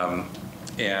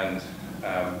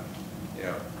 You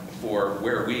know, for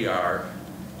where we are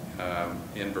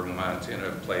in Vermont, in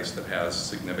a place that has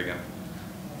significant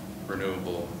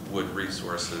renewable wood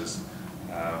resources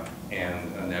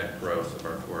and a net growth of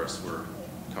our forests, we're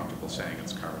comfortable saying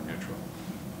it's carbon neutral.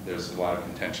 There's a lot of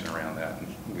contention around that,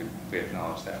 and we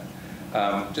acknowledge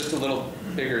that. Just a little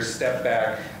bigger step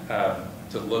back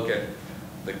to look at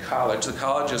the college. The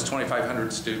college is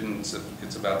 2,500 students.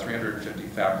 It's about 350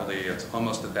 faculty. It's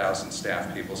almost 1,000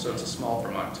 staff people, so it's a small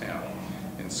Vermont town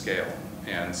in scale.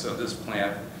 And so this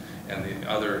plant and the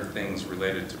other things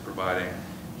related to providing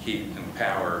heat and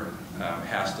power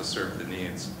has to serve the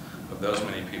needs of those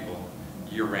many people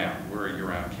year-round. We're a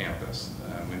year-round campus.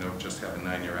 We don't just have a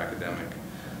 9-year academic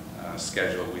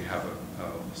schedule. We have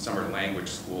a summer language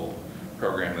school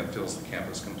program that fills the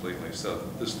campus completely. So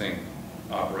this thing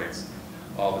operates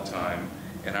all the time.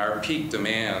 And our peak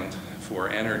demand for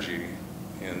energy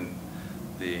in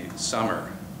the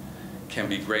summer can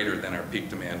be greater than our peak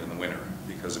demand in the winter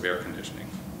because of air conditioning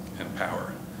and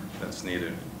power that's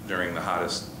needed during the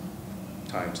hottest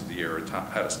times of the year or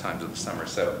hottest times of the summer.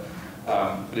 So,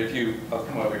 but if you, I'll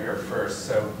come over here first.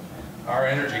 So our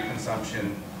energy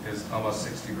consumption is almost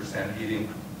 60%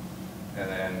 heating and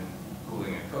then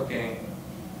cooling and cooking.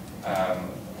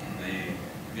 The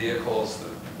vehicles,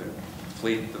 the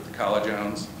fleet that the college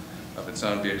owns of its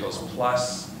own vehicles,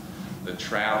 plus the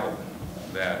travel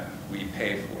that we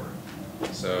pay for.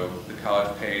 So the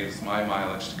college pays my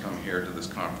mileage to come here to this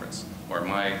conference, or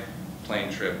my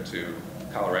plane trip to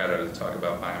Colorado to talk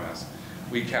about biomass.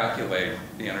 We calculate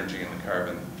the energy and the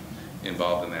carbon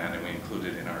involved in that, and we include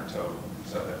it in our total,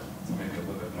 so that it's maybe a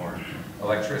little bit more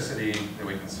electricity that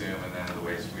we consume and then the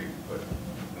waste we put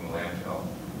in the landfill.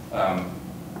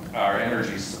 Our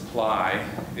energy supply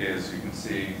is, you can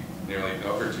see, nearly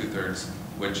over 2/3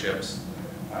 wood chips.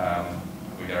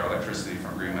 We get our electricity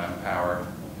from Green Mountain Power.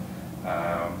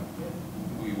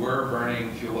 We were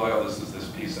burning fuel oil. This is this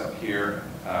piece up here.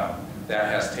 That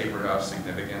has tapered off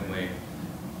significantly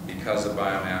because of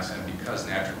biomass and because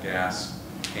natural gas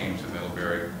came to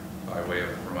Middlebury by way of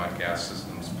the Vermont Gas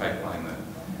Systems pipeline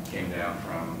that came down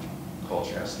from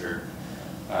Colchester.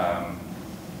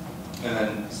 And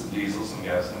then some diesel, some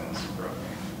gasoline, and some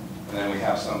propane. And then we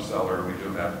have some solar. We do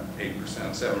about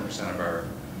 8%, 7% of our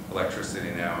electricity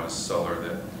now is solar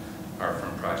that are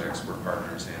from projects we're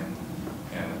partners in,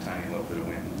 and a tiny little bit of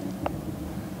wind.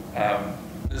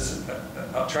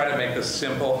 I'll try to make this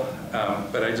simple,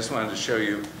 but I just wanted to show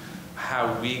you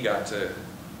how we got to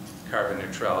carbon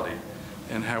neutrality.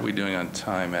 And how are we doing on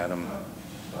time, Adam?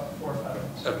 About 4 or 5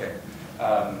 minutes. Okay.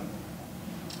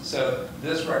 So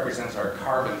this represents our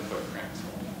carbon footprint,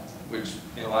 which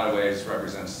in a lot of ways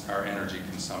represents our energy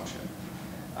consumption.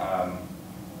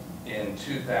 In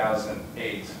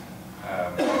 2008,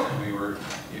 we were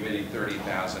emitting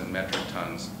 30,000 metric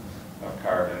tons of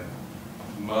carbon,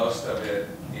 most of it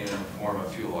in the form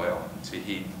of fuel oil to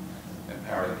heat and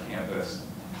power the campus,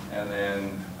 and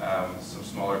then some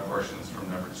smaller portions from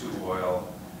number 2 oil,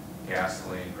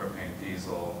 gasoline, propane,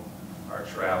 diesel, our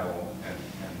travel, and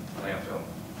landfill.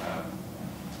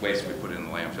 Waste we put in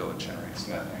the landfill that generates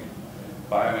methane.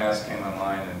 Biomass came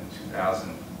online in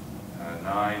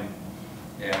 2009,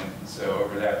 and so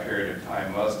over that period of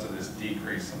time, most of this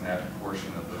decrease in that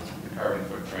portion of the carbon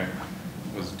footprint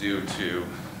was due to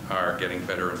our getting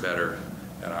better and better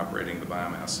at operating the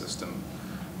biomass system.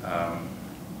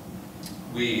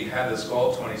 We had this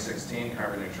goal, 2016,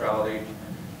 carbon neutrality.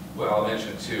 Well, I'll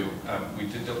mention too, we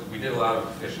did a lot of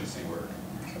efficiency work.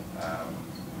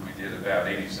 We did about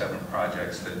 87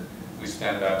 projects that we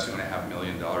spent about $2.5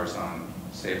 million on,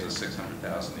 saves us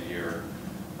 $600,000 a year,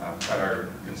 cut our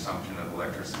consumption of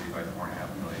electricity by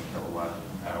 4.5 million kilowatt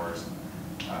hours,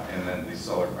 and then these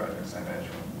solar projects I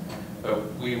mentioned.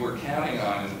 But we were counting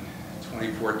on, in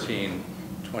 2014,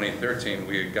 2013,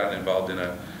 we had gotten involved in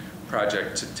a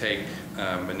project to take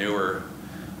manure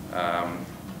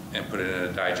and put it in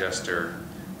a digester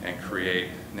and create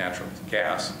natural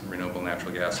gas, renewable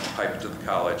natural gas, and pipe it to the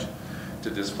college. to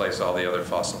displace all the other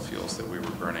fossil fuels that we were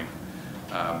burning.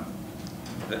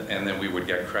 And then we would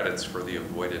get credits for the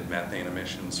avoided methane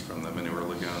emissions from the manure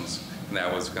lagoons, and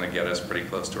that was going to get us pretty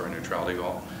close to our neutrality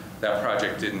goal. That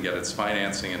project didn't get its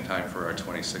financing in time for our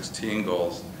 2016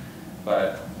 goals,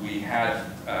 but we had,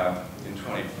 in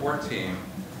 2014,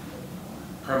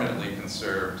 permanently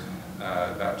conserved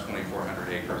about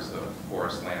 2,400 acres of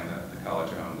forest land that the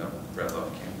college owned up at Red Bluff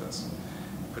campus.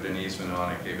 Put an easement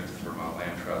on it, gave it to the Vermont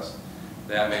Land Trust.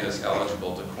 That made us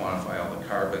eligible to quantify all the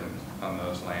carbon on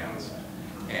those lands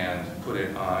and put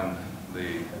it on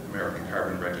the American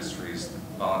Carbon Registry's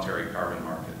voluntary carbon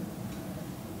market,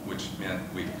 which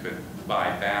meant we could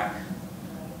buy back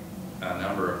a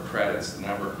number of credits, the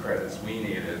number of credits we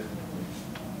needed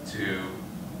to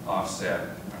offset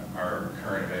our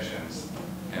current emissions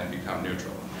and become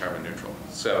neutral, carbon neutral.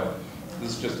 So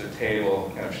this is just a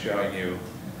table kind of showing you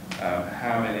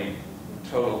how many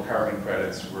total carbon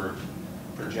credits we're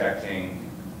projecting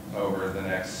over the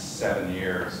next 7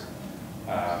 years.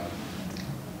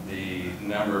 The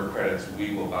number of credits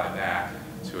we will buy back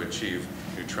to achieve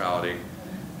neutrality,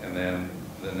 and then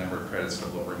the number of credits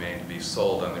that will remain to be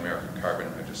sold on the American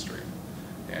Carbon Registry.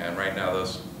 And right now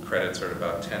those credits are at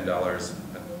about $10 a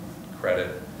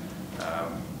credit.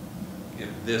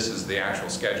 This is the actual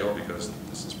schedule because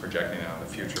this is projecting out in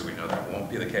the future. We know that won't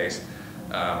be the case.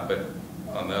 But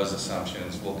on those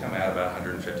assumptions, we'll come out about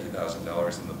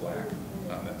 $150,000 in the black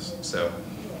on this. So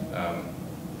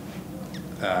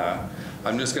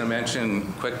I'm just going to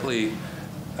mention quickly,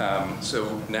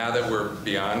 so now that we're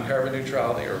beyond carbon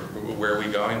neutrality, or where are we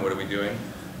going, what are we doing?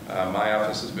 My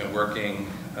office has been working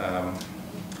on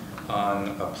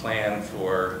a plan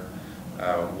for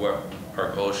what our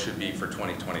goals should be for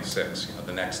 2026,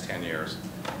 the next 10 years.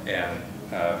 And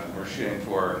we're shooting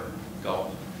for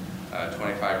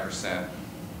 25%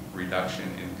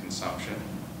 reduction in consumption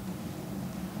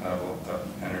of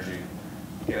energy,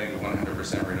 getting to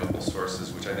 100% renewable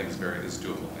sources, which I think is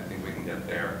doable. I think we can get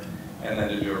there. And then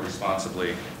to do it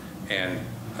responsibly and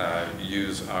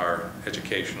use our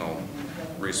educational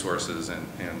resources and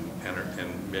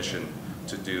mission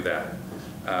to do that.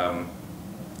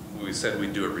 We said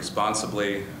we'd do it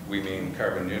responsibly. We mean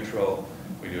carbon neutral.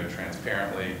 We do it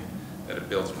transparently, that it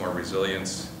builds more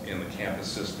resilience in the campus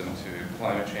system to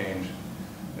climate change,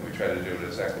 and we try to do it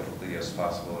as equitably as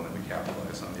possible, and then we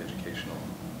capitalize on the educational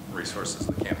resources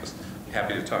of the campus.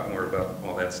 Happy to talk more about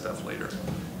all that stuff later.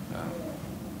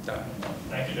 Done.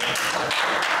 Thank you, Dave.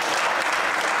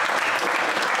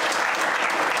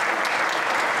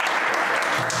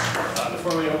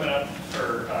 Before we open up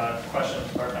for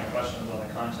questions, part-time questions on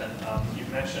the content, you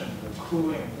mentioned the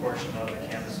cooling portion of the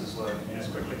campus's load. Can you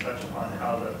just quickly touch upon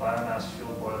how the biomass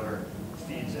fuel boiler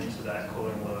feeds into that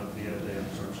cooling load via the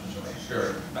absorption chiller?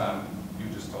 Sure. You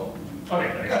just told me.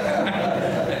 Okay, thanks.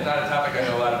 It's not a topic I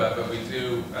know a lot about, but we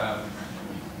do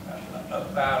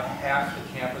about half the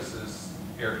campus is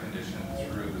air conditioned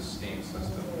through the steam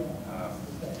system,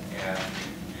 and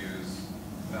we use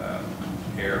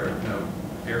air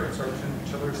absorption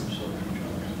chillers.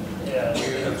 Yeah.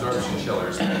 Absorption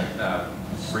chillers that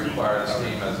require the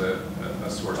steam as a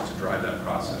source to drive that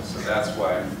process. So that's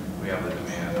why we have the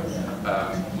demand.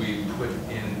 We put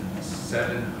in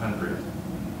 700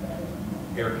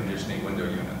 air conditioning window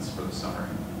units for the summer.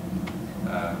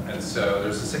 And so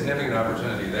there's a significant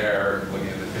opportunity there, looking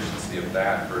at the efficiency of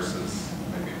that versus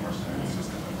maybe a more standard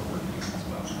system that we're working with as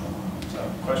well. So,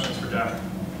 questions for Jack?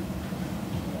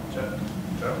 Joe?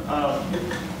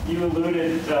 You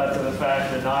alluded to the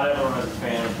fact that not everyone is a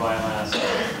fan of biomass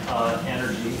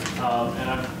energy, and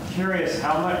I'm curious,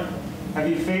 have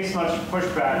you faced much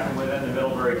pushback from within the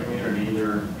Middlebury community,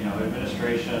 either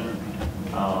administration,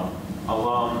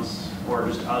 alums, or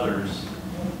just others,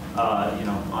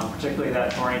 on particularly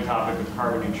that thorny topic of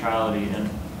carbon neutrality? And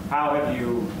how have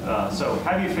you? So,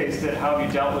 have you faced it? How have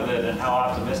you dealt with it? And how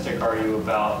optimistic are you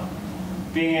about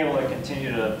being able to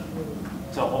continue to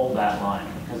hold that line?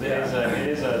 Because it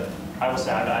is a, I will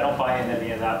say, I don't buy into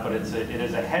any of that, but it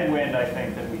is a headwind, I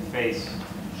think, that we face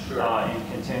in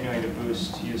continuing to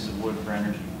boost use of wood for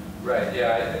energy. Right,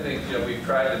 yeah, I think, we've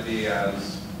tried to be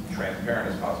as transparent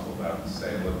as possible about it, to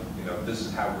say, look, this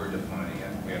is how we're defining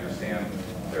it. We understand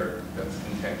that's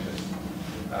contentious.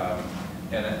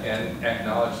 And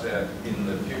acknowledge that in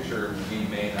the future, we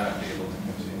may not be able to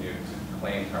continue to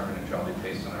claim carbon neutrality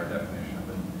based on our definition of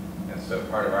it. And so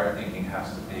part of our thinking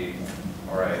has to be,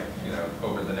 all right,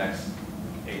 over the next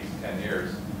 8 to 10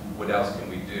 years, what else can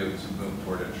we do to move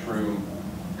toward a true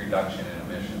reduction in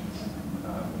emissions?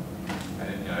 I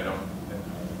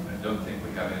don't think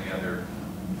we have any other,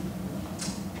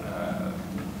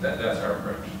 that's our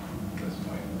approach at this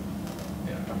point.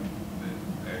 Yeah.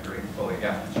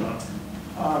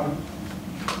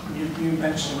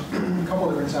 mentioned a couple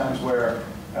of different times where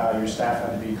your staff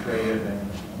had to be creative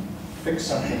and fix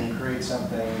something, create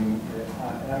something.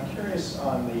 And I'm curious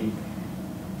on the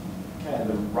kind of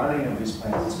the running of these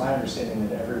plants. It's my understanding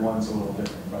that everyone's a little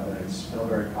different, whether it's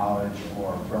Millbury College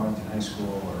or Burlington High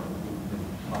School or the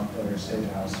Montpelier State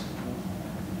House.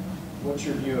 What's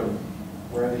your view of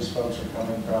where these folks are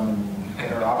coming from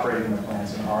and are operating the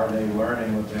plants, and are they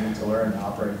learning what they need to learn to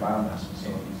operate biomass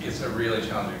facilities? It's a really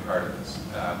challenging part of this.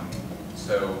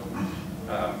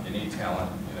 You need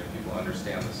talent, people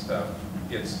understand this stuff.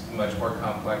 It's much more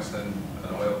complex than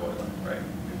an oil boiler, right?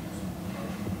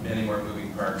 Many more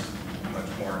moving parts, much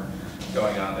more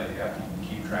going on that you have to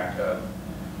keep track of.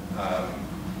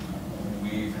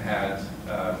 We've had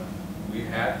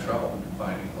trouble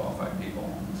finding qualified people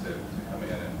to come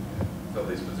in and fill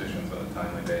these positions on a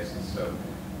timely basis. So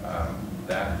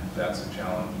that's a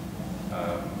challenge.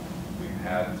 We've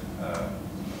had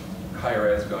higher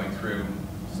ed's going through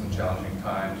some challenging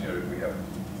times. We have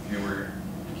fewer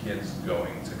kids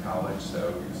going to college,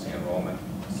 so you see enrollment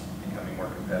becoming more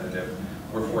competitive.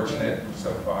 We're fortunate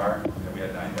so far. We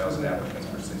had 9,000 applicants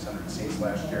for 600 seats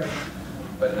last year,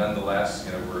 but nonetheless,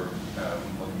 we're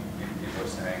looking. People are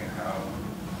saying how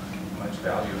much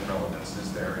value and relevance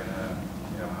is there in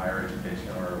a higher education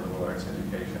or a liberal arts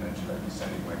education, and should I be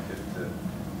sending my kid to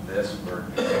this or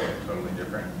something totally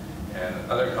different? And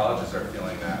other colleges are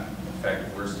feeling that. In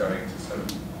fact, we're starting to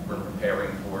we're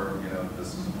preparing for,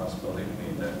 this is a possibility.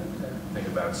 We need to think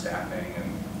about staffing and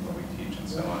what we teach and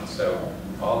so on. So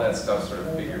all that stuff sort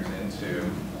of figures into,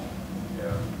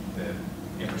 the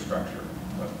infrastructure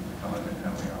of the college and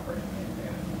how we operate and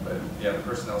maintain it. But yeah, the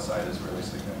personnel side is really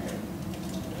significant.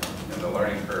 And the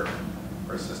learning curve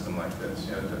for a system like this,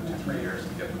 it took 2-3 years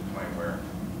to get to the point where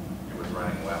it was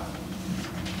running well.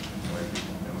 The way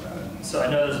people knew about it. So I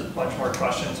know there's a bunch more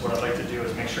questions. What I'd like to do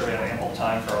is make sure we have ample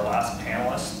time for our last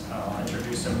panelist. I'll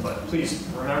introduce him, but please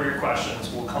remember your questions.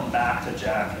 We'll come back to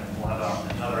Jack and we'll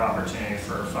have another opportunity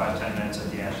for 5-10 minutes at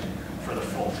the end for the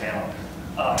full panel.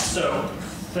 So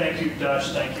thank you, Dutch.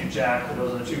 Thank you, Jack.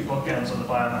 Those are the two bookends on the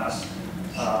biomass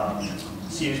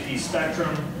CHP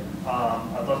spectrum.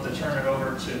 I'd love to turn it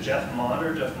over to Jeff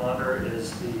Maunder. Jeff Maunder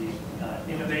is the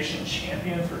innovation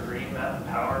champion for Green Mountain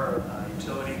Power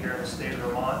utility here in the state of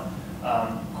Vermont.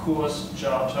 Coolest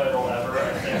job title ever,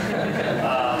 I think.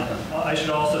 I should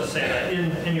also say that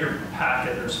in your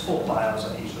packet, there's full bios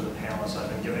on each of the panelists. I've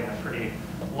been giving a pretty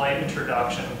light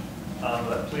introduction,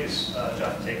 but please,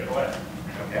 Jeff, take it away.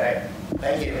 Okay,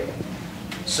 thank you.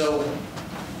 So,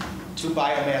 two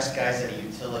biomass guys at a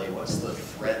utility, what's the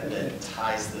thread that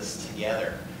ties this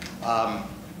together?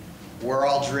 We're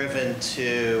all driven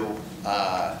to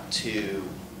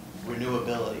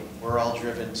renewability. We're all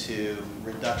driven to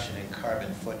reduction in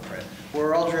carbon footprint.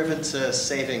 We're all driven to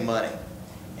saving money.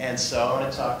 And so I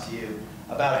want to talk to you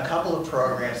about a couple of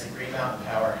programs that Green Mountain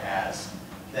Power has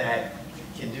that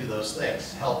can do those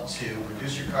things. Help to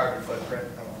reduce your carbon footprint,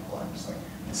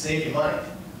 and save you money.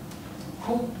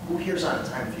 Who here's on a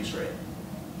time of use rate?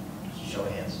 Show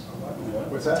of hands.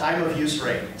 What's that? Time of use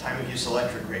rate, time of use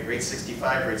electric rate, rate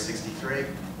 65, rate 63.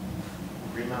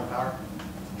 Green Mountain Power?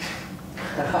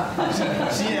 So,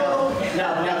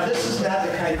 now this is not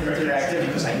the kind of interactivity,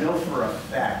 because I know for a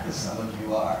fact that some of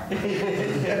you are.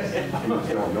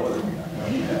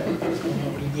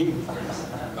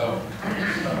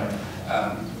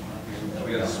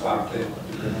 We got to swap it.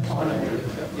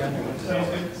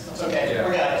 It's okay,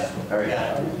 we got it. We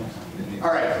got it. All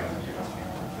right.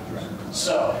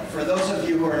 So, for those of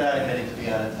you who are not admitting to be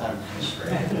on a time of use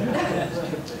rate,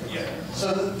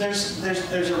 so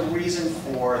there's a reason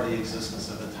for the existence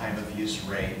of the time of use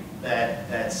rate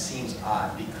that seems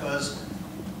odd, because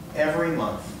every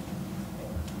month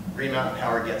Green Mountain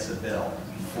Power gets a bill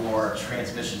for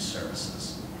transmission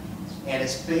services, and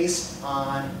it's based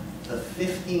on the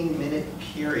 15-minute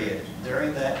period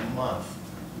during that month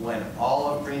when all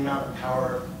of Green Mountain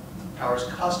Power's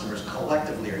customers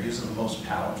collectively are using the most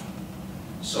power.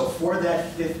 So for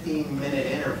that 15-minute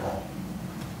interval,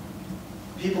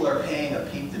 people are paying a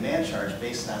peak demand charge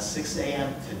based on 6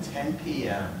 a.m. to 10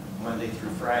 p.m. Monday through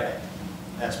Friday.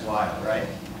 That's wild, right?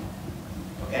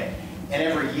 Okay, and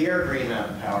every year Green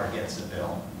Mountain Power gets a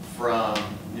bill from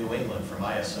New England, from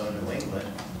ISO New England,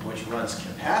 which runs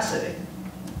capacity.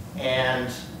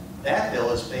 And that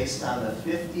bill is based on the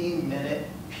 15-minute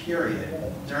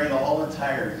period during the whole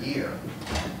entire year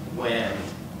when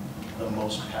the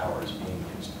most power is being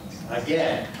used.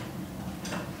 Again,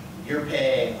 you're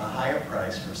paying a higher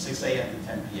price from 6 a.m. to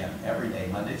 10 p.m. every day,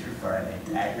 Monday through Friday,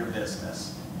 at your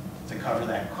business to cover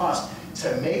that cost,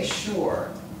 to make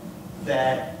sure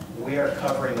that we are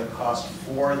covering the cost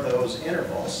for those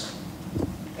intervals.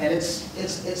 And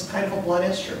it's kind of a blunt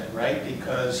instrument, right?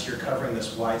 Because you're covering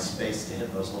this wide space to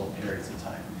hit those little periods of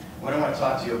time. What I want to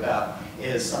talk to you about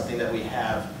is something that we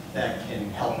have that can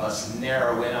help us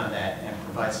narrow in on that and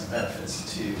provide some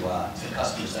benefits to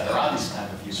customers that are on these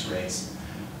kind of use rates.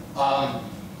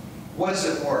 What is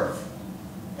it worth?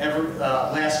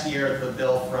 Last year, the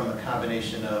bill from a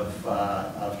combination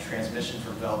of transmission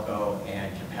from Velco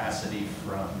and capacity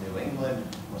from New England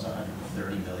was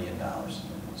 $130 million.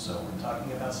 So we're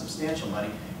talking about substantial money,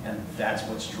 and that's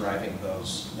what's driving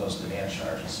those demand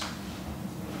charges.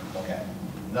 Okay,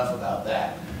 enough about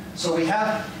that. So we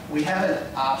have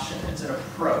an option, it's an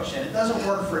approach, and it doesn't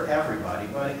work for everybody,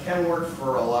 but it can work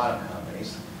for a lot of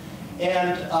companies.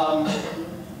 And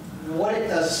what it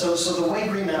does, so the way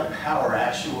Green Mountain Power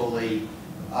actually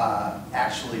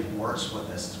works with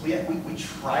this is we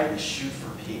try to shoot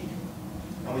for peak.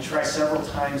 And we try several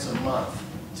times a month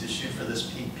to shoot for this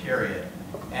peak period.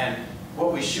 And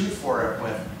what we shoot for it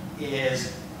with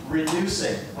is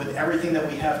reducing, with everything that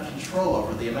we have control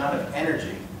over, the amount of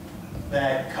energy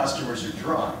that customers are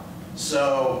drawing.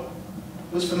 So,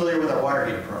 who's familiar with our water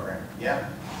heater program? Yeah?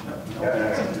 No,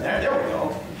 there we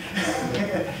go.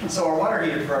 So our water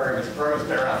heater program is a program that's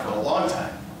been around for a long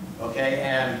time, okay?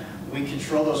 And we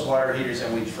control those water heaters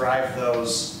and we drive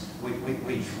those, we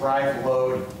drive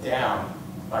load down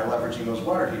by leveraging those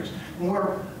water heaters.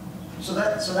 And so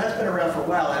that's been around for a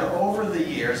while, and over the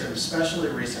years, and especially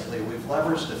recently, we've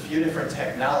leveraged a few different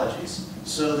technologies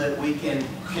so that we can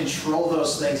control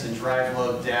those things and drive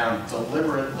load down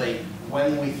deliberately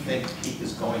when we think peak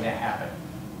is going to happen.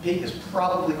 Peak is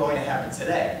probably going to happen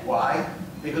today. Why?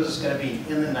 Because it's going to be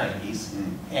in the 90s,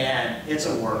 and it's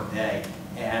a work day,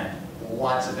 and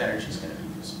lots of energy is going to be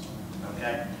used,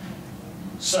 okay?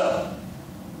 So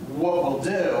what we'll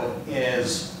do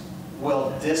is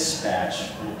we'll dispatch,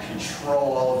 we'll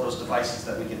control all of those devices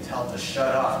that we can tell to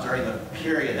shut off during the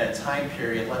period, that time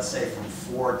period, let's say from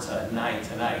 4 to 9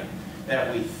 tonight,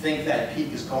 that we think that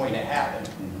peak is going to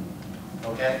happen,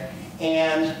 okay?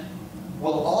 And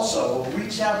we'll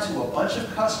reach out to a bunch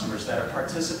of customers that are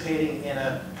participating in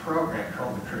a program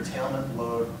called the Curtailment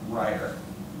Load Rider.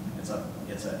 It's a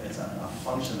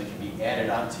function that can be added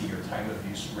onto your time of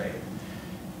use rate.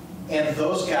 And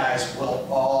those guys will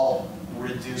all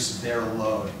reduce their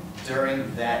load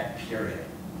during that period,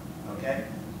 okay?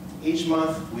 Each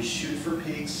month we shoot for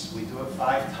peaks. We do it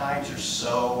 5 times or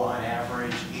so on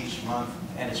average each month,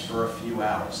 and it's for a few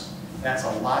hours. That's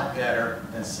a lot better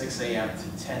than 6 a.m.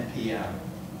 to 10 p.m.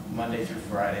 Monday through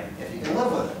Friday, if you can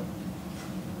live with it.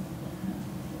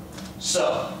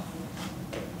 So,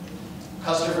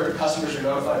 customers are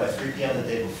notified by 3 p.m. the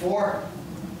day before,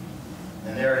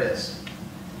 and there it is.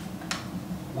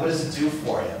 What does it do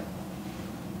for you?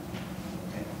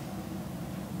 Okay.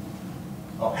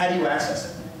 Well, how do you access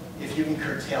it? If you can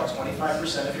curtail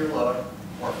 25% of your load,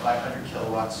 or 500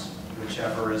 kilowatts,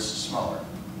 whichever is smaller,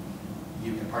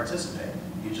 you can participate.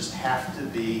 You just have to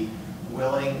be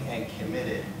willing and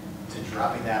committed to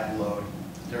dropping that load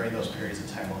during those periods of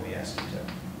time when we ask you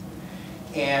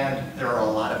to. And there are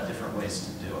a lot of different ways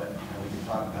to do it, and we can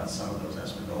talk about some of those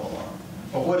as we go along.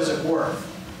 But what is it worth?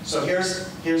 So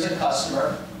here's a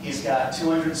customer. He's got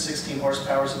 216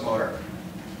 horsepower of motor,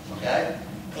 okay?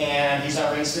 And he's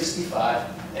on rate 65,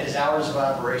 and his hours of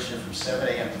operation from 7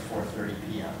 a.m. to 4:30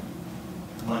 p.m.,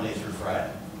 Monday through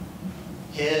Friday.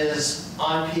 His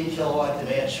on-peak kilowatt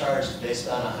demand charge is based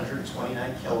on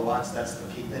 129 kilowatts. That's the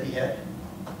peak that he hit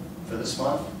for this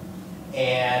month.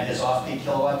 And his off-peak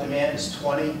kilowatt demand is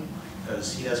 20,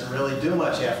 because he doesn't really do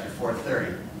much after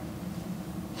 4:30.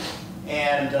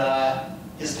 And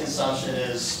his consumption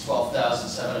is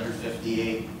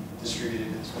 12,758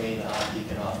 distributed between on-peak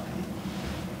and off-peak.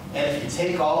 And if you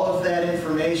take all of that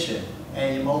information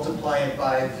and you multiply it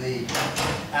by the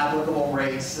applicable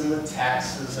rates and the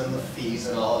taxes and the fees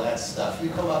and all of that stuff, you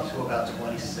come up to about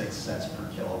 26 cents per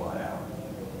kilowatt hour.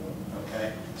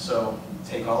 Okay? So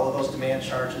take all of those demand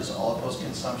charges, all of those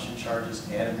consumption charges,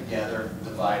 add them together,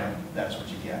 divide them, that's what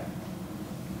you get.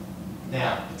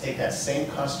 Now, you take that same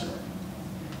customer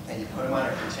and you put him on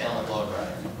a curtailment load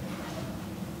rider.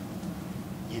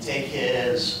 You take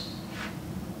his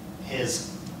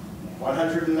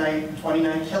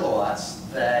 129 kilowatts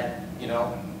that,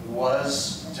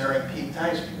 was during peak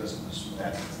times, because it was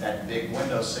that big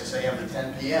window, 6 a.m. to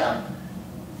 10 p.m.,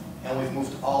 and we've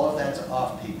moved all of that to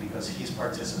off-peak because he's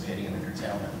participating in the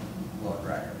curtailment load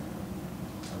rider.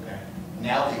 Okay?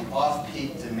 Now the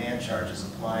off-peak demand charge is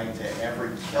applying to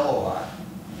every kilowatt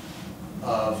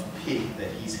of peak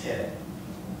that he's hitting.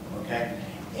 Okay?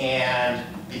 And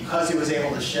because he was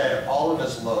able to shed all of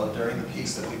his load during the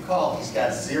peaks that we called, he's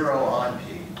got 0 on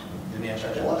peak. demand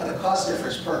charge. And look at the cost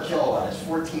difference per kilowatt. It's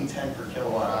 $14.10 per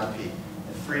kilowatt on peak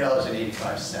and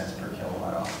 $3.85 per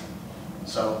kilowatt off.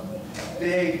 So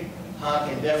big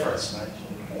honking difference.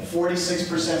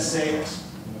 46% savings.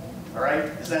 All right,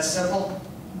 is that simple?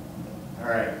 All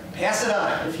right, pass it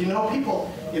on. If you know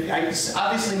people,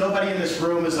 obviously nobody in this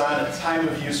room is on a time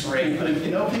of use rate, but if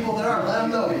you know people that are, let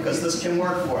them know because this can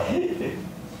work for them.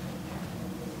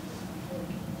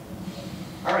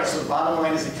 All right, so the bottom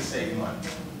line is it can save you money.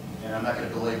 And I'm not going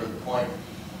to belabor the point.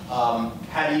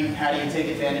 How do you take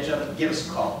advantage of it? Give us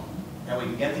a call. And we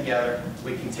can get together.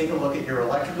 We can take a look at your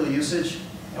electrical usage,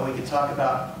 and we can talk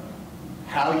about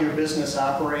how your business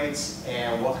operates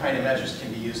and what kind of measures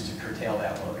can be used to curtail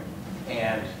that loading.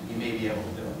 And you may be able to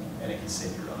do it, and it can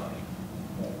save you money.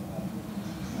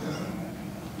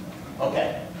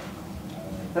 Okay.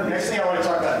 The next thing I want to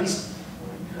talk about is,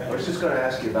 I was just going to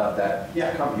ask you about that.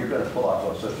 Yeah. You're going to pull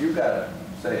off. So if you've got,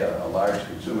 say, a large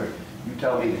consumer, you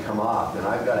tell me to come off, then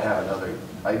I've got to have another,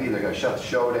 I've either got to shut the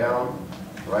show down,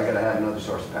 or I got to have another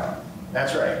source of power.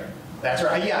 that's right. That's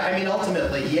right. Yeah, I mean,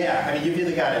 ultimately, yeah. I mean, you've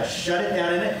either got to shut it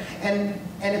down in it, and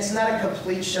it's not a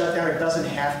complete shutdown. It doesn't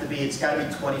have to be. It's got to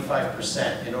be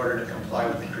 25% in order to comply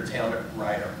with the curtailment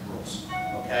rider rules.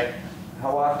 Okay.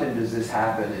 How often does this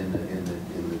happen in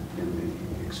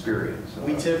the experience?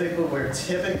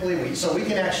 So we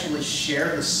can actually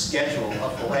share the schedule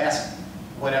of the last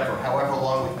however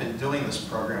long we've been doing this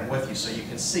program with you, so you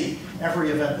can see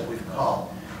every event that we've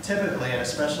called. Typically, and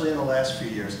especially in the last few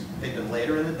years, they've been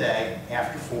later in the day,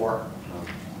 after 4.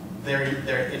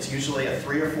 It's usually a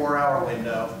 3 or 4 hour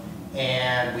window,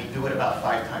 and we do it about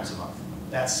 5 times a month.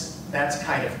 That's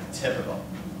kind of typical.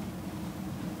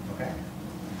 Okay.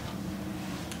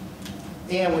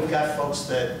 And we've got folks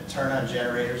that turn on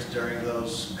generators during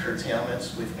those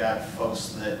curtailments. We've got folks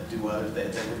that do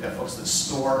we've got folks that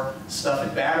store stuff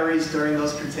in batteries during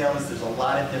those curtailments. There's a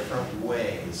lot of different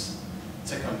ways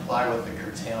to comply with the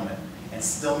curtailment and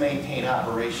still maintain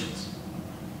operations.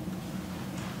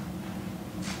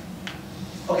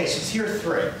 Okay, so tier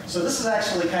 3. So this is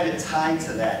actually kind of tied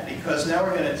to that, because now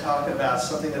we're going to talk about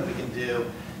something that we can do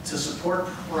to support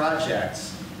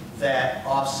projects that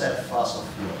offset fossil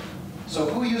fuel. So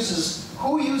who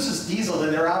uses diesel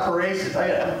in their operations?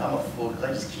 I'm a fool because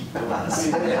I just keep doing this.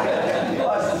 You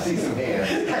lost to see some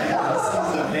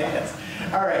hands.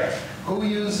 All right, who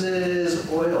uses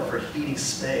oil for heating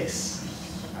space?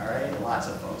 All right, lots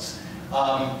of folks.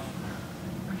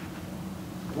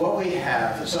 What we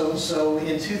have, so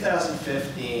in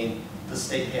 2015, the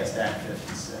state passed Act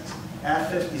 56.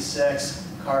 Act 56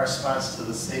 corresponds to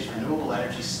the state's renewable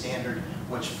energy standard,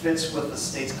 which fits with the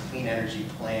state's clean energy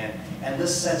plan. And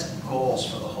this sets goals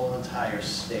for the whole entire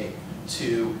state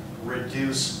to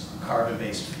reduce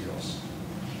carbon-based fuels.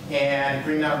 And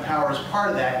Green Mountain Power is part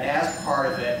of that, and as part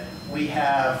of it, we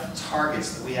have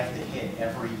targets that we have to hit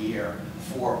every year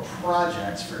for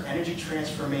projects, for energy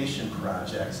transformation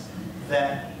projects,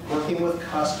 that working with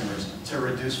customers to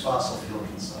reduce fossil fuel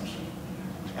consumption.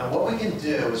 And what we can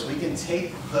do is we can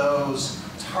take those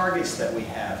targets that we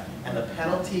have and the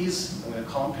penalties, I'm going to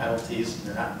call them penalties,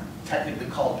 they're not technically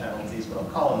called penalties, but I'll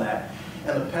call them that,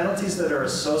 and the penalties that are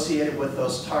associated with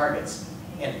those targets,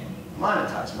 and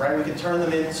monetize them, right? We can turn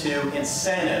them into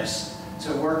incentives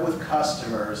to work with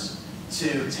customers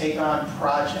to take on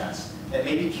projects that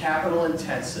may be capital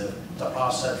intensive to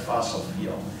offset fossil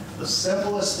fuel. The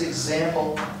simplest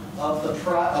example of a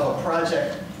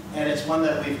project, and it's one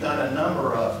that we've done a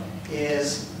number of,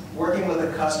 is working with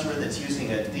a customer that's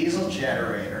using a diesel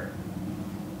generator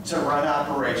to run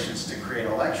operations, to create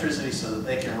electricity so that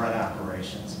they can run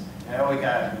operations. I know we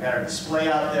got our display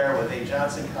out there with A.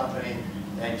 Johnson Company,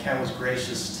 and Ken was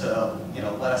gracious to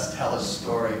let us tell his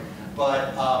story.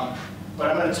 But I'm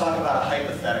going to talk about a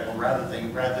hypothetical rather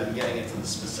than getting into the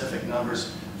specific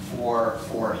numbers for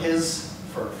his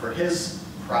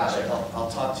project.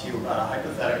 I'll talk to you about a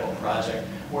hypothetical project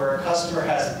where a customer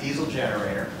has a diesel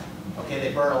generator. Okay,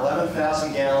 they burn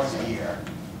 11,000 gallons a year.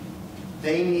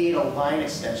 They need a line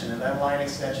extension, and that line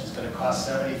extension is going to cost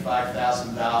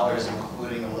 $75,000,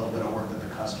 including a little bit of work that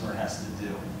the customer has to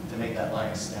do to make that line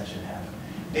extension happen.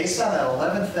 Based on that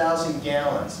 11,000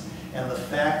 gallons and the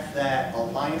fact that a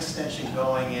line extension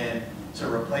going in to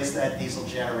replace that diesel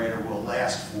generator will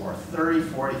last for 30,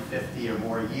 40, 50 or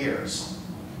more years,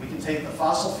 we can take the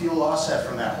fossil fuel offset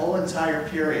from that whole entire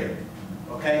period,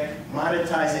 okay,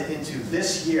 monetize it into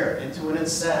this year, into an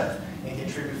incentive, and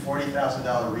contribute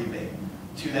 $40,000 rebate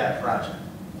to that project.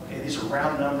 Okay, these are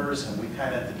round numbers, and we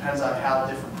kind of, depends on how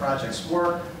different projects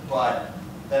work, but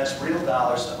that's real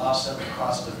dollars to offset the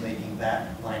cost of making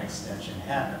that line extension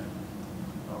happen.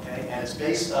 Okay? okay? And it's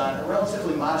based on a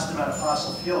relatively modest amount of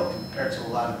fossil fuel compared to a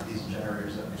lot of the diesel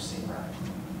generators that we've seen running.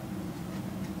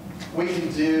 We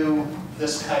can do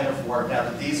this kind of work. Now,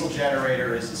 the diesel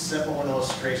generator is a simple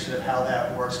illustration of how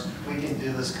that works. We can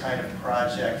do this kind of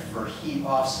project for heat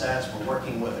offsets. We're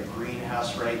working with a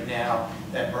greenhouse right now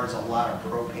that burns a lot of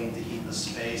propane to heat the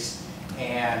space,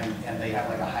 and they have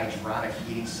like a hydronic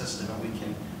heating system,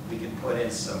 and we can put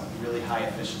in some really high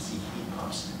efficiency heat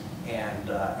pumps and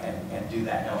do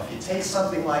that. Now, if you take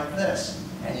something like this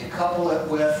and you couple it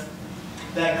with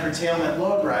that curtailment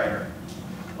load rider,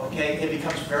 okay, it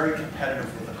becomes very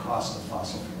competitive with the cost of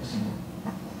fossil fuels.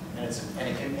 And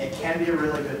it can be a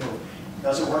really good move.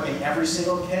 Does it work in every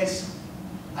single case?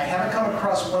 I haven't come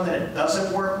across one that it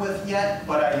doesn't work with yet,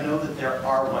 but I know that there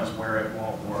are ones where it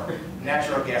won't work.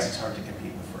 Natural gas is hard to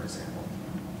compete with, for example.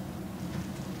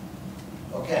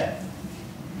 Okay.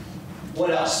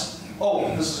 What else?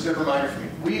 Oh, this is a good reminder for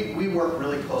me. We work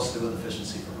really closely with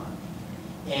Efficiency Vermont.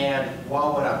 And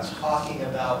while what I'm talking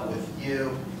about with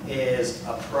you is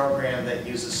a program that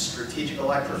uses strategic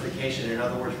electrification, in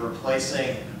other words,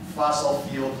 replacing fossil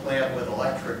fuel plant with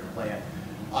electric plant.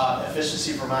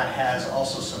 Efficiency Vermont has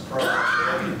also some programs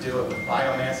where they can do it with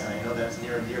biomass, and I know that's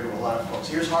near and dear to a lot of folks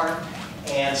here's hard.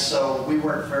 And so we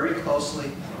work very closely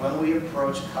when we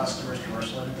approach customers,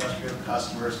 commercial and industrial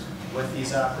customers, with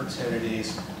these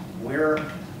opportunities. We're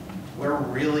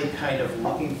really kind of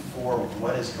looking for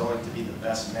what is going to be the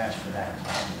best match for that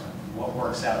customer. What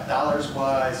works out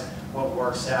dollars-wise, what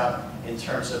works out in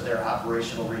terms of their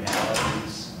operational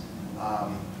realities,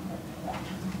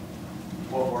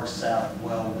 what works out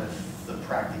well with the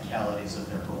practicalities of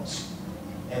their goals.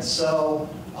 And so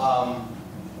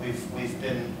we've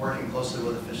been working closely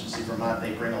with Efficiency Vermont.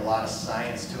 They bring a lot of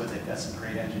science to it. They've got some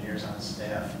great engineers on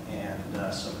staff. And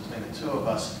so between the two of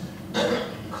us, we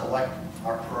collect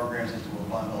our programs into a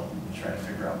bundle and try to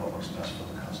figure out what works best for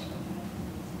the customer.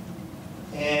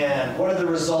 And what are the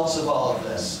results of all of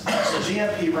this? So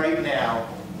GMP right now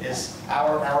is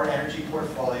our energy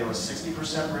portfolio is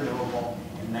 60% renewable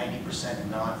and 90%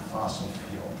 non-fossil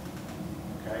fuel.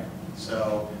 Okay?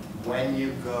 So when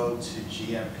you go to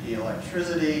GMP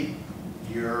electricity,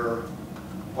 you're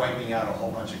wiping out a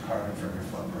whole bunch of carbon from your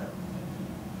footprint.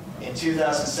 In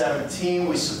 2017,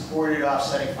 we supported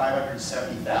offsetting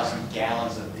 570,000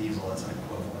 gallons of diesel. That's an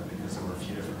equivalent because there were a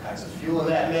few different kinds of fuel in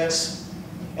that mix.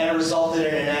 And it resulted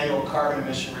in an annual carbon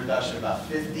emission reduction of about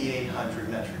 5,800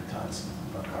 metric tons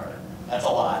of carbon. That's a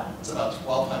lot. It's about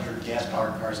 1,200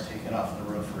 gas-powered cars taken off the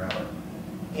road forever.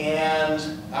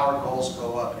 And our goals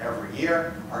go up every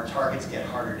year. Our targets get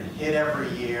harder to hit every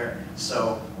year.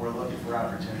 So we're looking for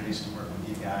opportunities to work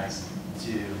with you guys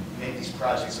to make these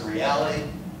projects a reality.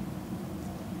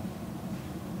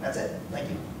 That's it. Thank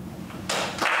you.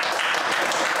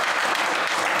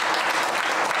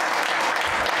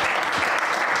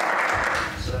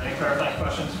 So any clarifying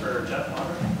questions for Jeff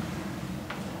Monger?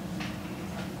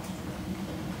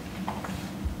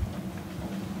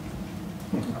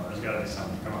 Oh, there's got to be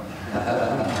something. Come on.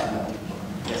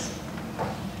 Yes.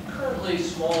 Currently,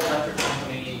 small electric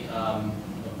company of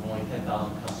only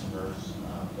 10,000 customers,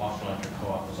 Washington Electric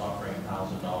Co-op is offering a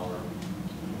 $1,000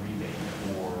 rebate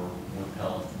for wood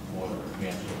pellet boiler,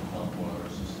 advanced wood pellet boiler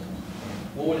systems.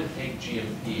 What would it take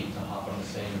GMP to hop on the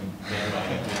same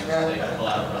bandwagon as they pull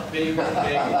out a big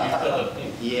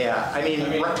utility? Yeah, I mean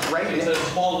right it's a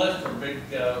small lift for big.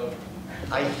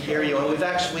 I hear you, and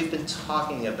we've been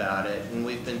talking about it, and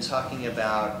we've been talking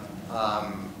about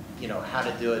you know, how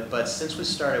to do it. But since we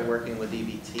started working with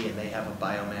EVT and they have a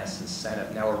biomass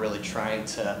incentive, now we're really trying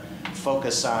to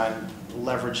focus on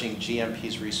leveraging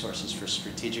GMP's resources for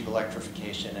strategic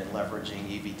electrification and leveraging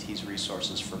EVT's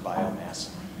resources for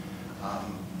biomass.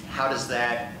 How does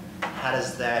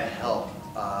that help?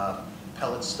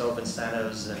 Pellet stove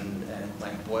incentives and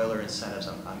like boiler incentives,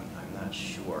 I'm not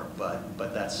sure, but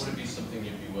that's. Would it be something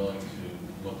you'd be willing to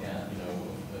look at? You know,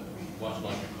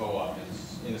 Washington Electric Co-op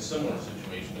is in a similar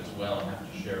situation as well, and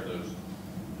have to share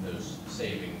those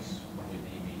savings with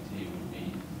EVT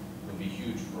would be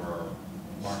huge for our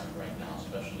market right now,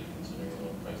 especially considering the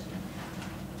low pricing.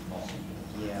 Also.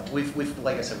 Yeah, we've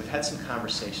like I said, we've had some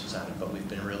conversations on it, but we've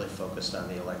been really focused on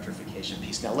the electrification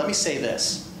piece. Now, let me say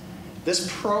this: this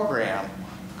program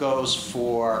goes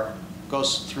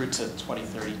through to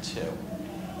 2032,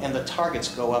 and the targets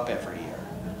go up every year.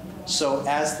 So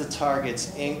as the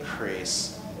targets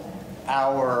increase,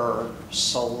 our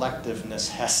selectiveness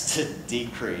has to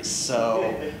decrease.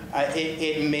 So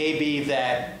it may be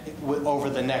that over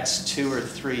the next 2 or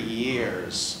 3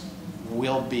 years,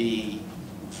 we'll be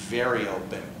very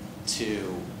open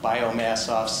to biomass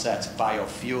offsets,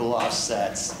 biofuel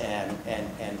offsets, and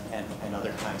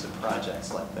other kinds of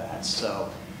projects like that. So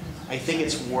I think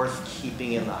it's worth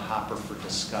keeping in the hopper for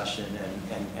discussion,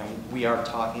 and we are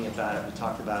talking about it. We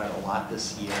talked about it a lot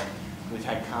this year. We've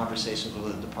had conversations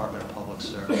with the Department of Public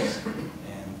Service,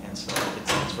 and so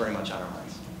it's very much on our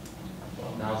minds.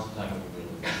 Well, now's the time when we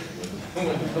really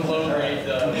with the low rate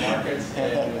markets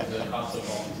and with the cost of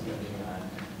bonds being high.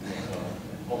 So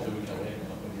hopefully we can wait a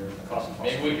couple of years. Cost of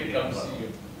Maybe we could come see you.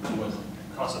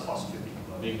 Cost of fossil fuel.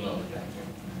 Big low, yeah.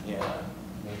 Yeah.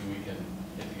 Maybe we can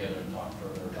get together and talk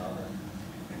further about it.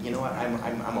 You know what?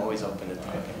 I'm always open to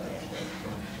talking.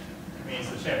 It means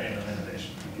the champion of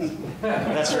innovation.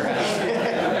 That's right.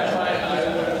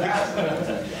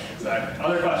 Exactly.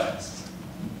 Other questions?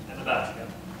 In the back, yeah.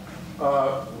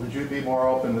 Would you be more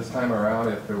open this time around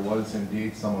if there was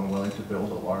indeed someone willing to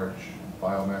build a large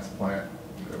biomass plant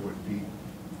that would feed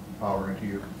power into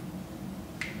you?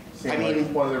 Seemed like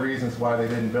one of the reasons why they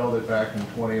didn't build it back in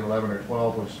 2011 or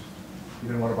 12 was you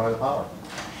didn't want to buy the power.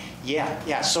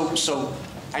 Yeah. So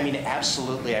I mean,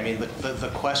 absolutely. I mean, the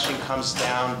question comes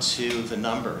down to the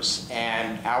numbers,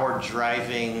 and our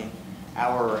guiding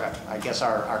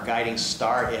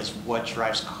star is what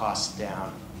drives costs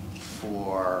down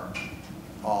for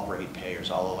all ratepayers,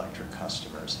 all electric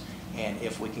customers. And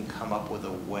if we can come up with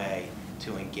a way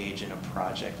to engage in a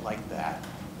project like that,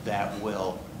 that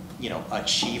will,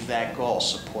 achieve that goal,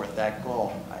 support that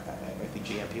goal, I think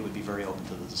GMP would be very open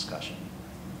to the discussion.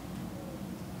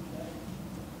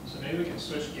 So maybe we can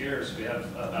switch gears. We have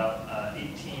about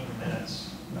 18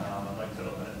 minutes. I'd like to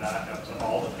open it back up to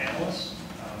all the panelists.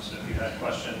 So if you had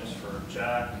questions for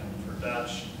Jack and for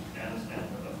Dutch and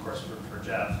of course for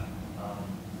Jeff,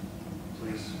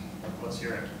 please, let's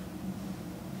hear it.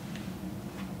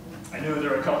 I knew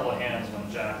there were a couple of hands when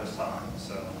Jack was talking,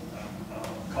 so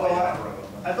I'll call you out.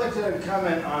 I'd like to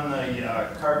comment on the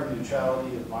carbon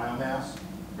neutrality of biomass,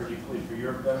 particularly for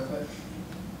your benefit.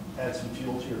 Add some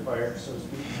fuel to your fire, so to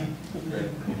speak.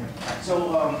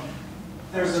 So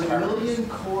there's 1 million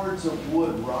cords of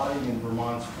wood rotting in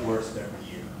Vermont's forest every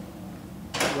year.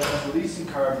 So that's releasing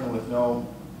carbon with no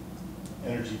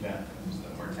energy benefit. It's the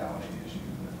mortality issue.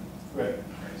 Right.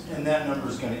 And that number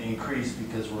is going to increase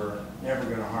because we're never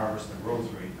going to harvest the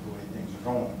growth rate the way things are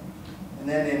going. And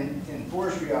then in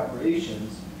forestry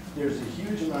operations, there's a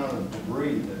huge amount of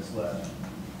debris that's left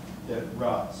that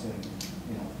rots in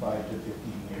 5 to 15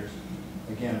 years,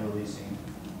 again releasing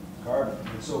carbon.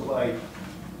 And so by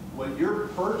what you're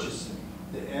purchasing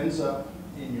that ends up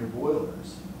in your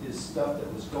boilers is stuff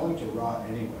that was going to rot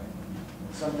anyway,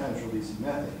 and sometimes releasing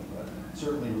methane, but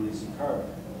certainly releasing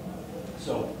carbon.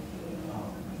 So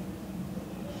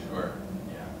Sure.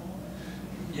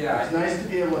 Yeah. It's nice to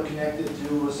be able to connect it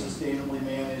to a sustainably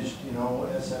managed,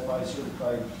 SFI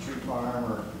certified tree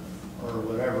farm or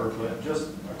whatever, but just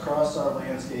across our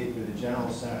landscape in a general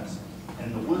sense.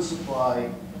 And the wood supply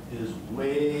is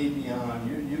way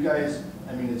beyond, you guys,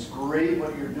 I mean, it's great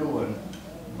what you're doing,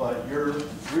 but you're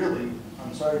really,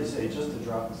 I'm sorry to say, just a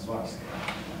drop in the bucket.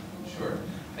 Sure.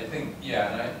 I think,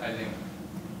 and I think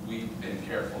we've been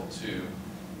careful to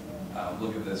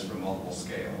look at this from multiple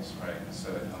scales, right? So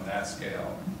on that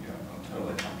scale, I'm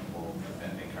totally comfortable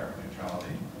defending carbon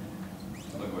neutrality.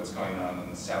 Look at what's going on in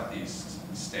the southeast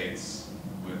states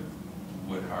with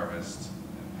wood harvest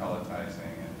and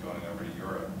pelletizing and going over to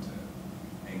Europe,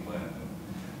 to England, and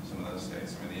some of those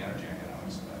states. I mean, the energy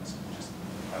economics of that's just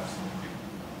absolutely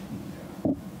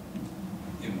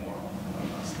immoral,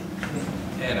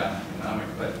 and economic,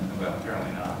 but well,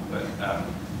 apparently not. But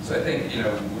so I think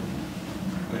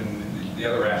when the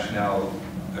other rationale,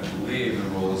 I believe the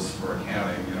rules for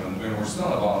accounting, I mean, we're still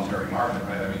in a voluntary market,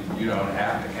 right? I mean, you don't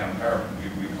have to count carbon.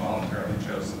 We've voluntarily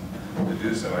chosen to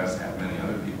do so, as have many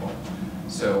other people.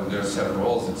 So there's a set of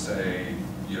rules that say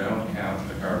you don't count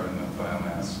the carbon of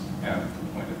biomass at the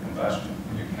point of combustion.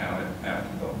 You count it at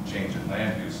the change in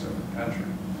land use of the country.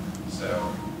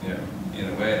 So, in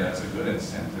a way, that's a good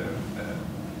incentive that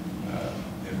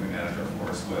if we manage our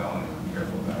forests well and we're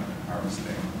careful about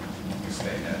harvesting, we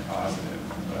stay net positive,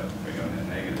 but if we go net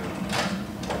negative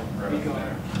growth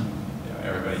there,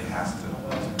 everybody has to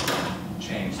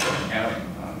change their accounting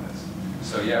on this.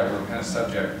 So we're kind of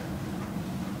subject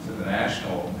to the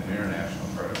national and international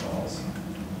protocols,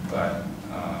 but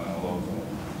on a local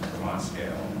Vermont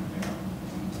scale,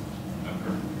 I'm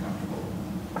perfectly comfortable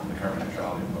with the carbon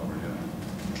neutrality of what we're doing.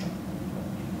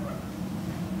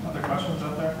 Other questions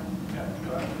out there? Yeah,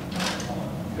 go ahead.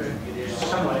 It is a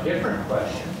somewhat different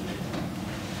question.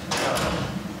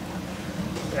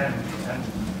 And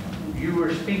you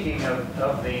were speaking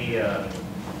of these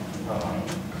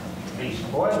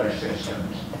boiler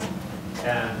systems.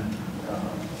 And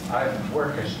I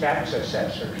work as tax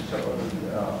assessor,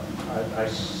 so I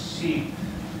see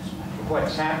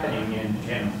what's happening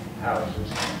in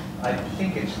houses. I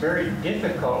think it's very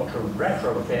difficult to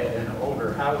retrofit an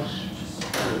older house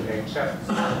to accept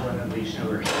one of these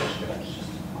newer systems.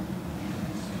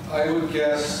 I would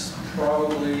guess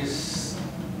probably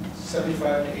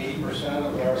 75 to 80%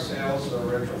 of our sales are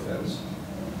retrofits.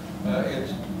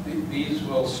 These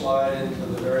will slide into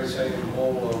the very same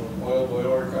hole a oil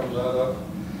boiler comes out of.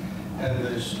 And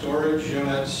the storage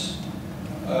units,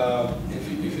 if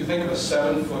you think of a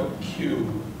 7-foot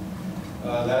cube,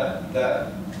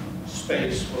 that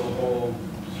space will hold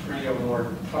 3 or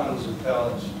more tons of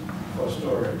pellets for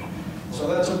storage. So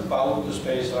that's about the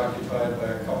space occupied by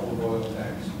a couple of oil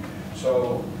tanks.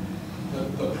 So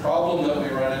the problem that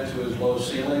we run into is low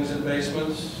ceilings in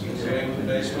basements, in the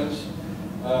basements.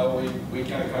 We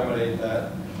can accommodate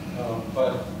that,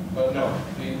 but no,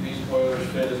 these boilers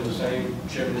fit in the same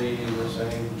chimney, in the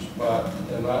same spot.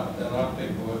 They're not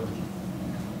big boilers.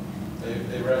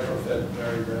 They retrofit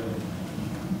very readily.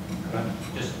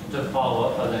 Just to follow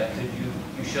up on that,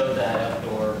 you showed that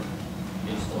outdoor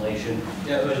installation.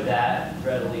 Yeah. Could that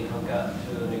readily hook up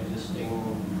to an existing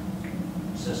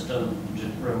system,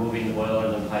 just removing the boiler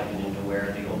and then piping into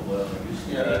where the old boiler used to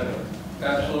be? Yeah,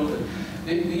 absolutely.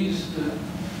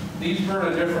 These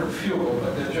burn a different fuel,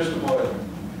 but they're just a boiler.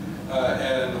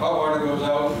 And hot water goes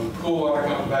out and cool water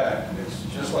comes back. It's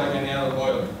just like any other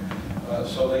boiler.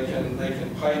 So they can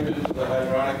pipe into the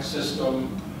hydronic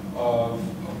system of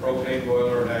a propane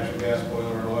boiler, a natural gas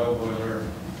boiler, an oil boiler.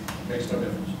 Makes no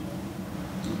difference.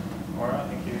 Maura, I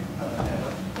think you have a hand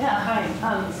up. Yeah,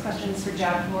 hi. This question is for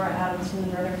Jack Moore at Adams from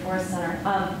the Northern Forest Center.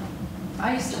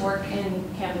 I used to work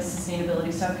in campus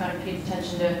sustainability, so I've kind of paid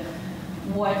attention to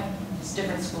what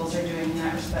different schools are doing in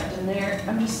that respect. And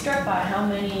I'm just struck by how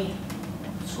many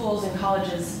schools and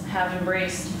colleges have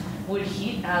embraced wood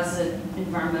heat as an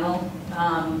environmental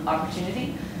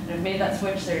opportunity and have made that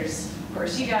switch. There's, of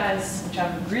course, you guys, which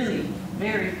have really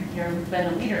been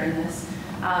a leader in this.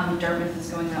 Dartmouth is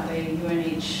going that way,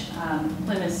 UNH,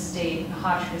 Plymouth State,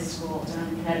 Hotchkiss School down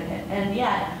in Connecticut. And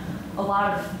yet, a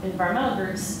lot of environmental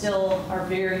groups still are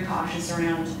very cautious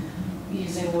around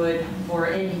using wood for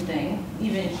anything,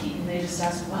 even heat. And they just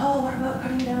ask, well, what about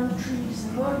cutting down the trees?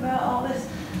 And what about all this?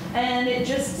 And it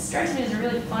just strikes me as a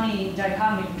really funny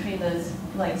dichotomy between those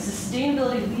like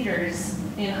sustainability leaders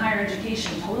in higher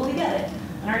education totally get it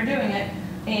and are doing it,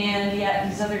 and yet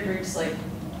these other groups like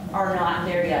are not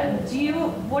there yet.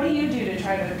 What do you do to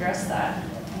try to address that?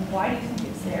 And why do you think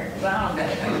it's there? Because I don't get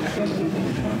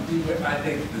it. I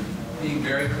think that being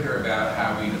very clear about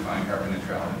how we define carbon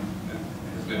neutrality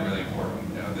has been really important.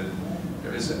 You know, that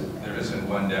there isn't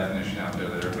one definition out there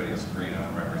that everybody is agreed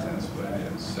on represents what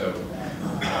it is. So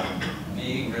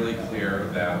being really clear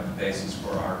about the basis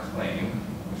for our claim,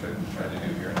 which I tried to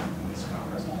do here in this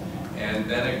conference, and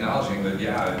then acknowledging that,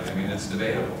 yeah, I mean, it's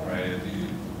debatable, right?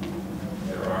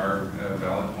 There are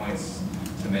valid points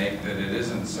to make that it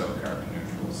isn't so carbon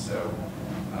neutral. So,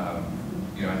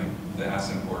 you know, I think that's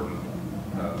important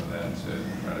rather than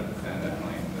to try to defend a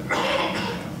claim that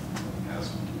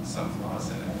has some flaws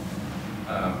in it.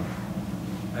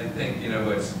 I think, you know,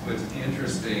 what's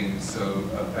interesting, so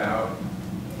about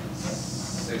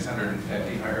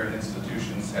 650 higher ed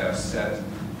institutions have set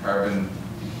carbon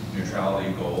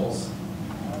neutrality goals,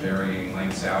 varying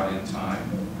lengths out in time.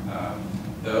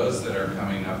 Those that are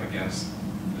coming up against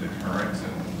the current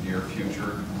and near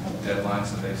future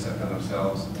deadlines that they've set for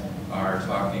themselves are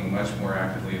talking much more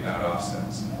actively about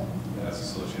offsets as a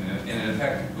solution. And in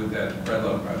effect, with that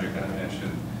Redlow project I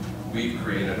mentioned, we've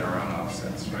created our own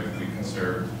offsets, right? We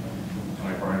conserve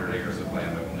 2,400 acres of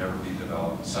land that will never be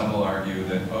developed. Some will argue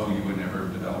that, oh, you would never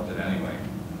have developed it anyway,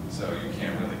 so you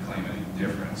can't really claim any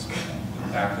difference. But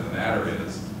the fact of the matter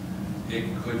is, it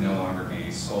could no longer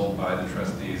be sold by the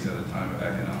trustees at a time of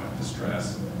economic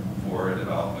distress for a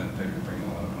development that could bring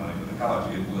a lot of money to the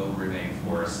college. It will remain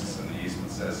forests, and the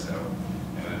easement says so,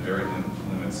 and it very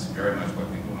limits very much what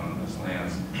can go on those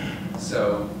lands.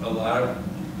 So a lot of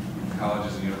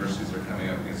colleges and universities are coming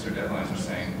up against their deadlines and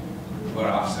saying, what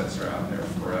offsets are out there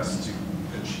for us to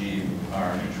achieve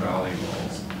our neutrality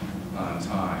goals on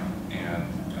time? And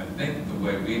I think the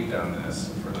way we've done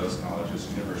this for those colleges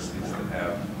and universities that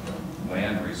have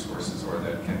land resources or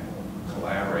that can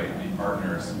collaborate and be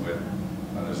partners with,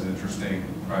 there's an interesting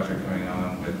project going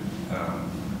on with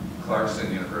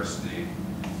Clarkson University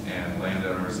and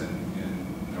landowners in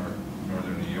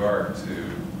northern New York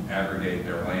to aggregate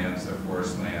their lands, their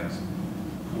forest lands,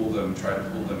 try to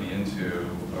pull them into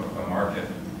a market,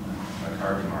 a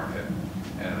carbon market,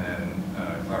 and then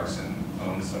Clarkson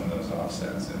owns own some of those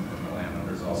offsets, and the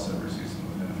landowners also receive some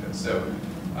of the benefits. So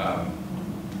I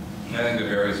think the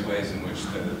various ways in which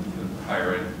the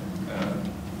higher ed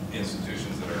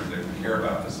institutions that care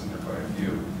about this, and there are quite a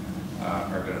few,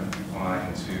 are going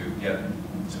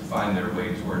to find their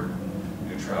way toward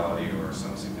neutrality or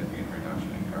some significant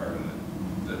reduction in carbon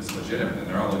that's legitimate, and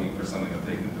they're all looking for something that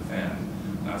they can defend,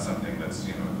 not something that's,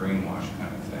 you know, a greenwash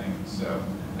kind of thing. So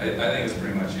I think it's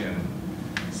pretty much in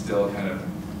still kind of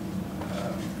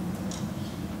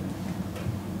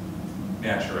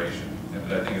maturation,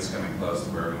 but I think it's coming close to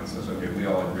where everyone says, okay, we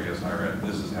all agree as higher ed,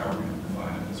 this is how we're going to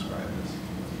define and describe this.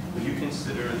 Would you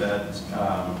consider that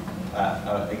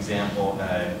example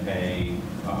a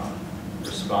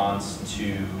response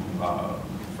to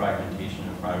fragmentation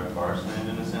of private forest land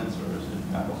in a sense, or is it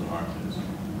apples and oranges?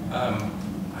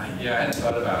 Yeah, I hadn't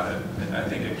thought about it. I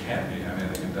think it can be. I mean, I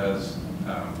think it does.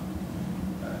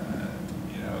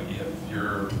 You know, if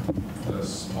you're a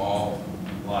small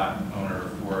lot owner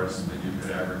of forest that you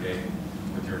could aggregate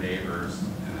with your neighbors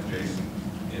and adjacent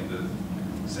into,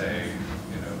 say,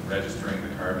 you know, registering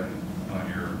the carbon on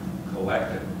your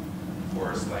collected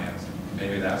forest lands,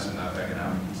 maybe that's enough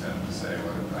economic incentive to say,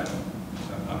 well,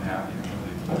 I'm happy to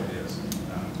leave the way it is.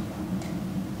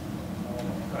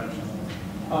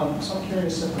 So I'm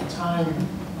curious, at the time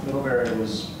Middlebury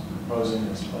was proposing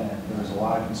this plant, there was a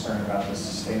lot of concern about the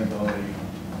sustainability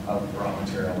of the raw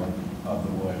material of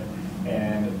the wood.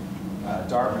 And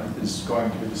Dartmouth is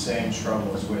going through the same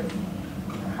struggles with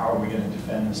how are we going to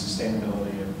defend the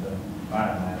sustainability of the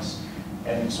biomass.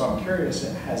 And so I'm curious,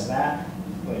 has that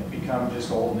become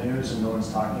just old news and no one's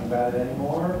talking about it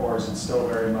anymore, or is it still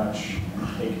very much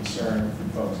a concern for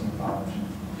folks in the college?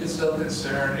 It's still a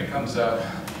concern. It comes up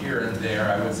here and there.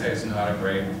 I would say it's not a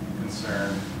great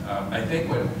concern. I think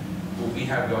what we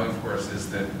have going for us is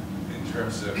that in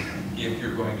terms of if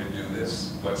you're going to do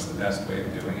this, what's the best way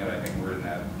of doing it? I think we're in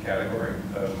that category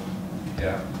of,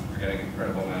 yeah, we're getting an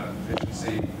incredible amount of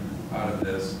efficiency out of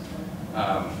this.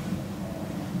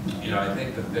 You know, I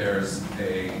think that there's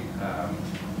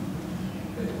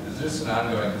just an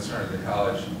ongoing concern at the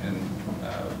college and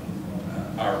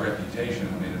our reputation.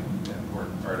 I mean, an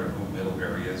important part of who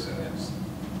Middlebury is and its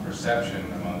perception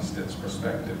amongst its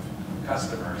prospective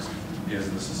customers is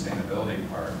the sustainability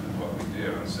part of what we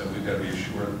do. And so we've got to be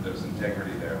assured that there's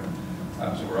integrity there.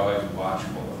 So we're always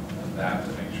watchful of that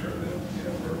to make sure that, you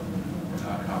know, we're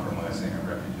not compromising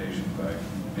our reputation by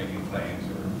making claims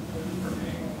or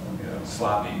being, you know,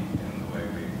 sloppy in the way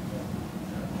we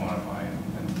quantify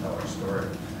and tell our story.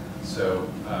 So,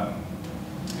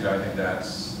 you know, I think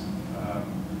that's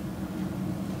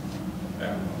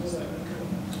yeah.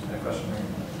 A question.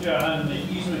 Yeah, on the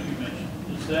easement you mentioned,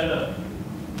 is that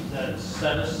a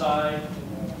set aside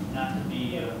not to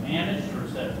be managed, or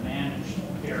is that a managed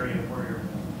area where you're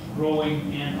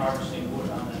growing and harvesting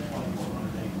wood on that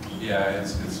 2,400 acres? Yeah,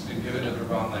 it's been given to the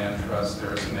Vermont Land Trust.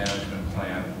 There is a management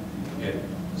plan.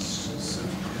 It's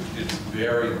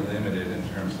very limited in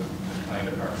terms of the kind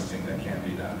of harvesting that can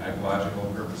be done. Ecological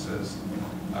purposes,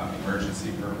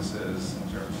 emergency purposes, in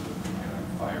terms of, you know,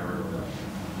 fire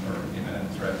or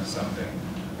imminent threat to something.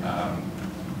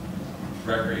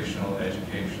 Recreational,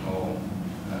 educational,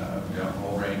 we have a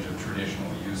whole range of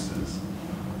traditional uses.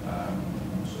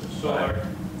 So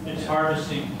is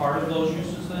harvesting part of those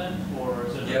uses then, or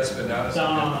is it yes, but not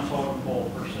down on the totem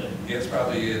pole per se? It's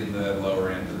probably in the lower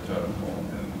end of the totem pole,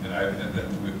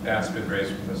 and that's been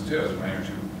raised with us too. Is why aren't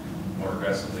you more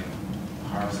aggressively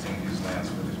harvesting these lands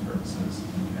for these purposes?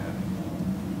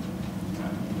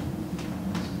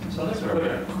 So I'd like to put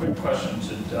a quick question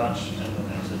to Dutch and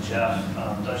to Jeff.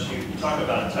 Dutch, you talked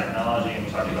about technology and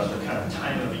you talked about the kind of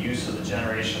time of use of the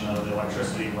generation of the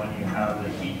electricity when you have the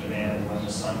heat demand, when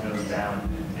the sun goes down,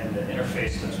 and the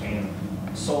interface between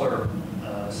solar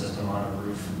system on a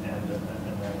roof and the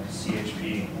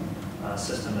CHP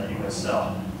system that you guys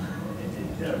sell.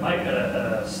 It might at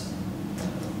a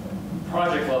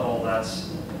project level,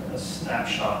 that's a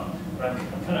snapshot, but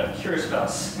I'm kind of curious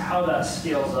about how that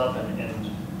scales up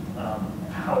and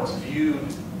how it's viewed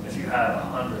if you have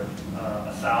 100,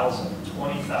 1,000,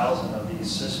 20,000 of these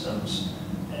systems,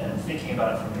 and thinking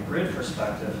about it from the grid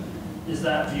perspective, is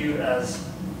that viewed as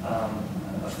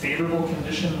a favorable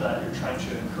condition that you're trying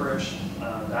to encourage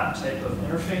that type of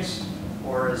interface,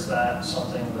 or is that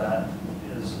something that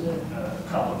is a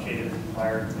complicated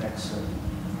wired mix?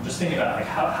 I'm just thinking about like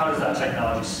how does that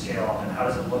technology scale up and how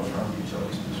does it look from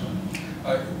utilities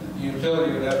perspective? The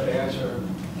utility would have to answer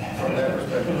from that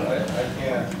perspective. I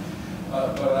can't.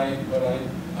 But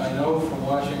I know from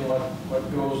watching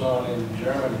what goes on in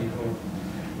Germany,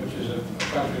 which is a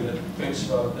country that thinks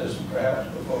about this perhaps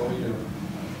before we do,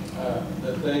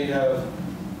 that they have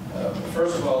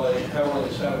First of all, they heavily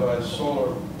incentivized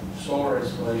solar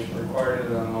installation, required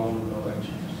it on all the buildings.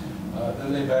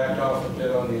 Then they backed off a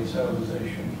bit on the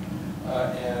incentivization.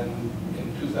 And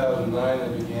in 2009,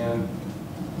 they began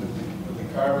with the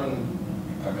carbon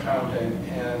accounting.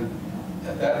 And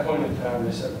at that point in time,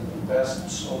 they said that the best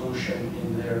solution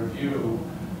in their view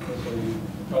was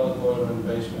a pellet boiler in the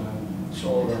basement and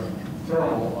solar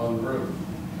thermal on the roof.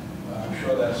 I'm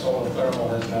sure that solar thermal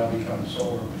has now become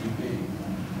solar PV.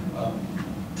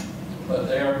 But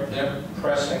they're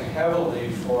pressing heavily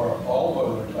for all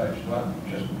boiler types, not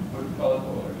just wood pellet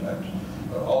boiler types,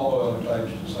 but all boiler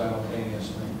types to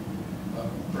simultaneously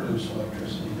produce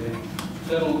electricity. They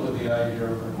fiddled with the idea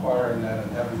of requiring that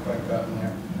and haven't quite gotten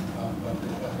there, but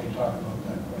they talk about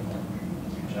that quite a lot.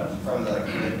 Jeff? From the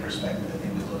grid perspective, I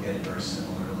think we look at it very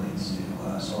similarly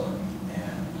to solar.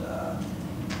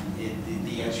 And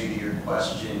the answer to your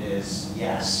question is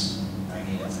yes. I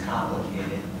mean, it's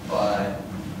complicated, but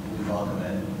we welcome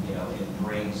it. You know, it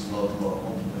brings local,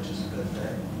 which is a good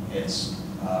thing. It's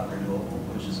renewable,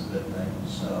 which is a good thing.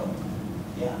 So,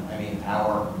 yeah, I mean,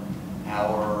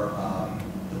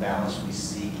 the balance we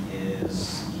seek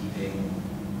is keeping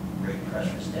rate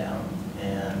pressures down,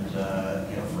 and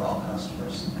you know, for all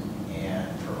customers,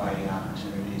 and providing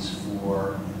opportunities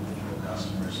for individual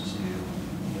customers to, you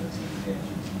know, take advantage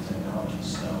of these technologies.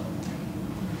 So,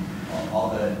 all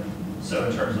good. So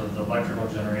in terms of the electrical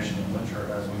generation in winter,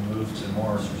 as we move to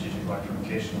more strategic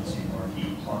electrification and see more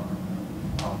heat pump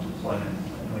deployment,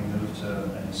 and we move to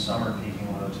a summer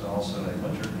peaking load to also a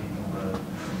winter peaking load,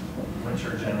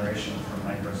 winter generation from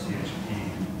micro CHP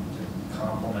to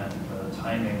complement the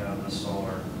timing of the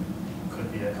solar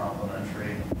could be a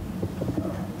complementary.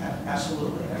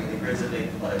 Absolutely. I mean, the grid's a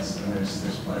big place, and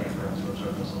there's plenty for us to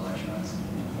absorb those electrons.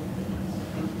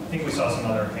 I think we saw some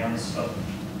other hands up.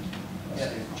 Yeah,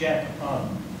 Jack,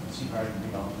 Steve Hardy,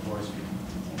 Development Forestry,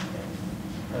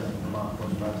 President of Vermont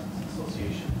Forest Products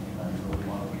Association. I really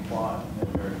want to applaud the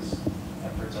various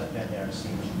efforts. I've been there,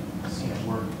 seen it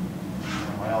work.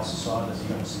 I also saw this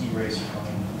young ski racer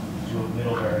coming to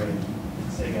Middlebury and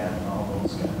Sagat and all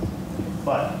those guys.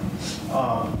 But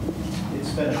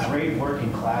it's been a great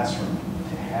working classroom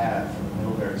to have for the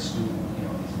Middlebury student. You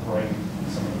know, these bright,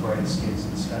 some of the brightest kids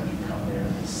in this country come there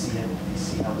and they see it, they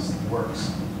see how this thing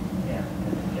works, and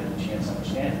get a chance to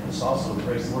understand it. It's also a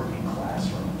great working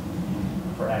classroom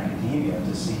for academia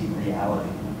to see reality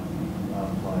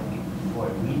of, like, boy,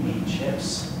 we need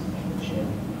chips. Jim,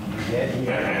 get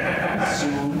here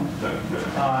soon.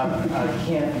 I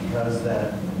can't because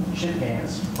that chip man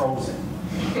is frozen.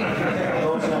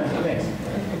 Those kinds of things.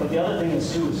 But the other thing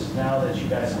is too is now that you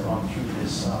guys have gone through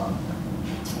this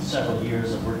several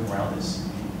years of working around this,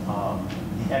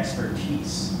 the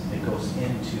expertise that goes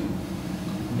into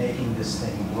making this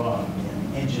thing run,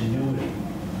 and the ingenuity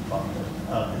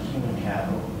of the human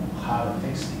capital, how to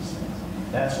fix these things.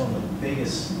 That's one of the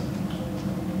biggest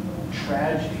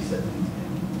tragedies that we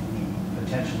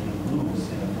potentially lose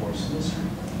in the forest industry.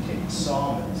 You take the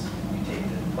sawmills, you take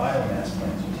the biomass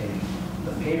plants, you take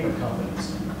the paper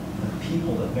companies, the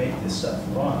people that make this stuff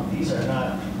run. These are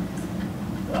not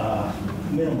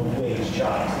minimum wage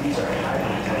jobs. These are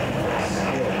highly technical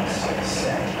skills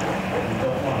set that we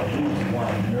don't want to lose. We want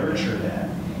to nurture that.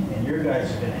 And your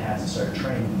guys are going to have to start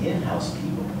training in-house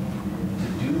people to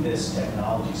do this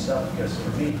technology stuff, because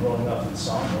for me, growing up in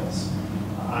sawmills,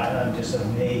 I'm just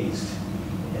amazed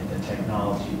at the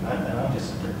technology, and I'm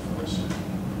just a brick forester.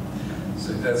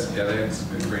 So that's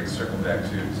a great circle back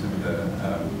to the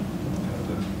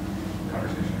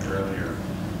conversation earlier.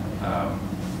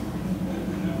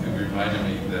 It reminded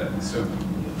me that, so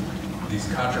these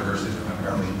controversies around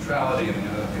carbon neutrality and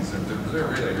the other things, they're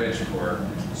really rich for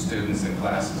students and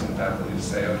classes and faculty to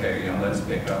say, okay, you know, let's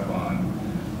pick up on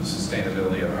the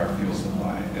sustainability of our fuel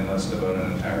supply, and let's devote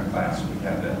an entire class, we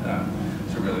have that done,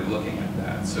 to really looking at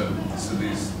that. So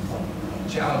these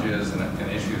challenges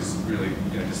and issues really,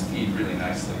 you know, just feed really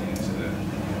nicely into the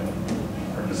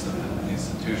purpose of the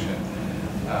institution.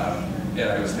 And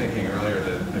I was thinking earlier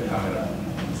that the comment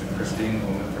of, was it Christine, the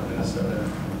woman from Minnesota,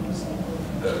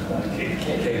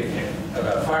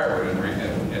 about firewood,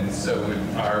 and so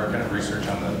with our kind of research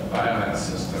on the biomass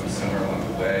system, somewhere along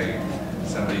the way,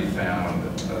 somebody found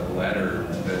a letter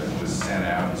that was sent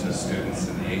out to students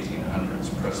in the 1800s,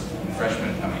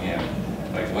 freshmen coming in,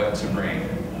 like what to bring,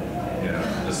 you know,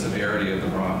 the severity of the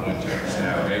Vermont winters.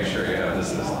 Now, make sure you have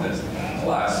this.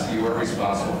 Plus, you are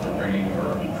responsible for bringing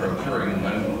or procuring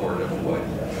 1 quart of wood.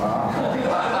 Let's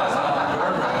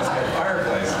get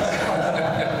fireplaces.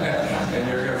 And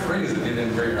you're going to freeze if you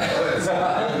didn't bring your wood. It's the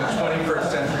 21st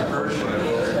century version of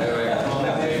what we're doing.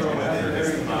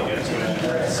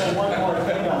 So one more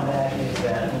thing on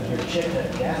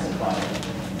chip-tip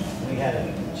gasifier, we had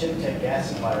a chip-tip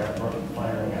gasifier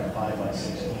firing at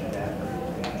 5x16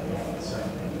 evaporator. So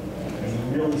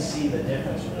you really see the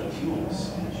difference with the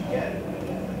fuels that you get.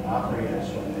 Operators,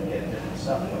 when they get different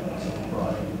stuff, like so we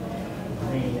brought in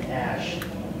green ash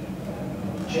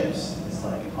chips. It's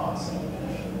like awesome.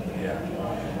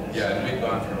 Yeah, and we've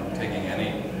gone from taking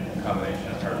any combination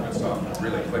of hardwood softwood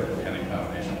really quickly, any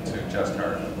combination, to just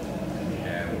hardwood.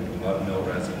 And we love mill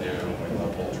residue, we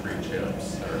love whole tree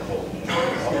chips, or whole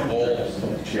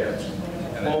chips.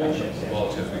 And then whole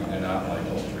chips, we do not like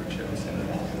whole tree chips.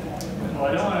 Well, I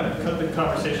don't want to cut the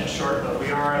conversation short, but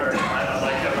we are at our time. I'd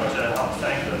like everyone to help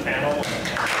thank the panel.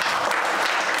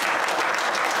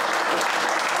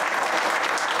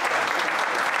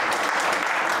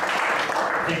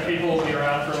 I think people will be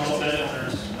around for a little bit if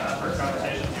there's for a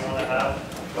conversation.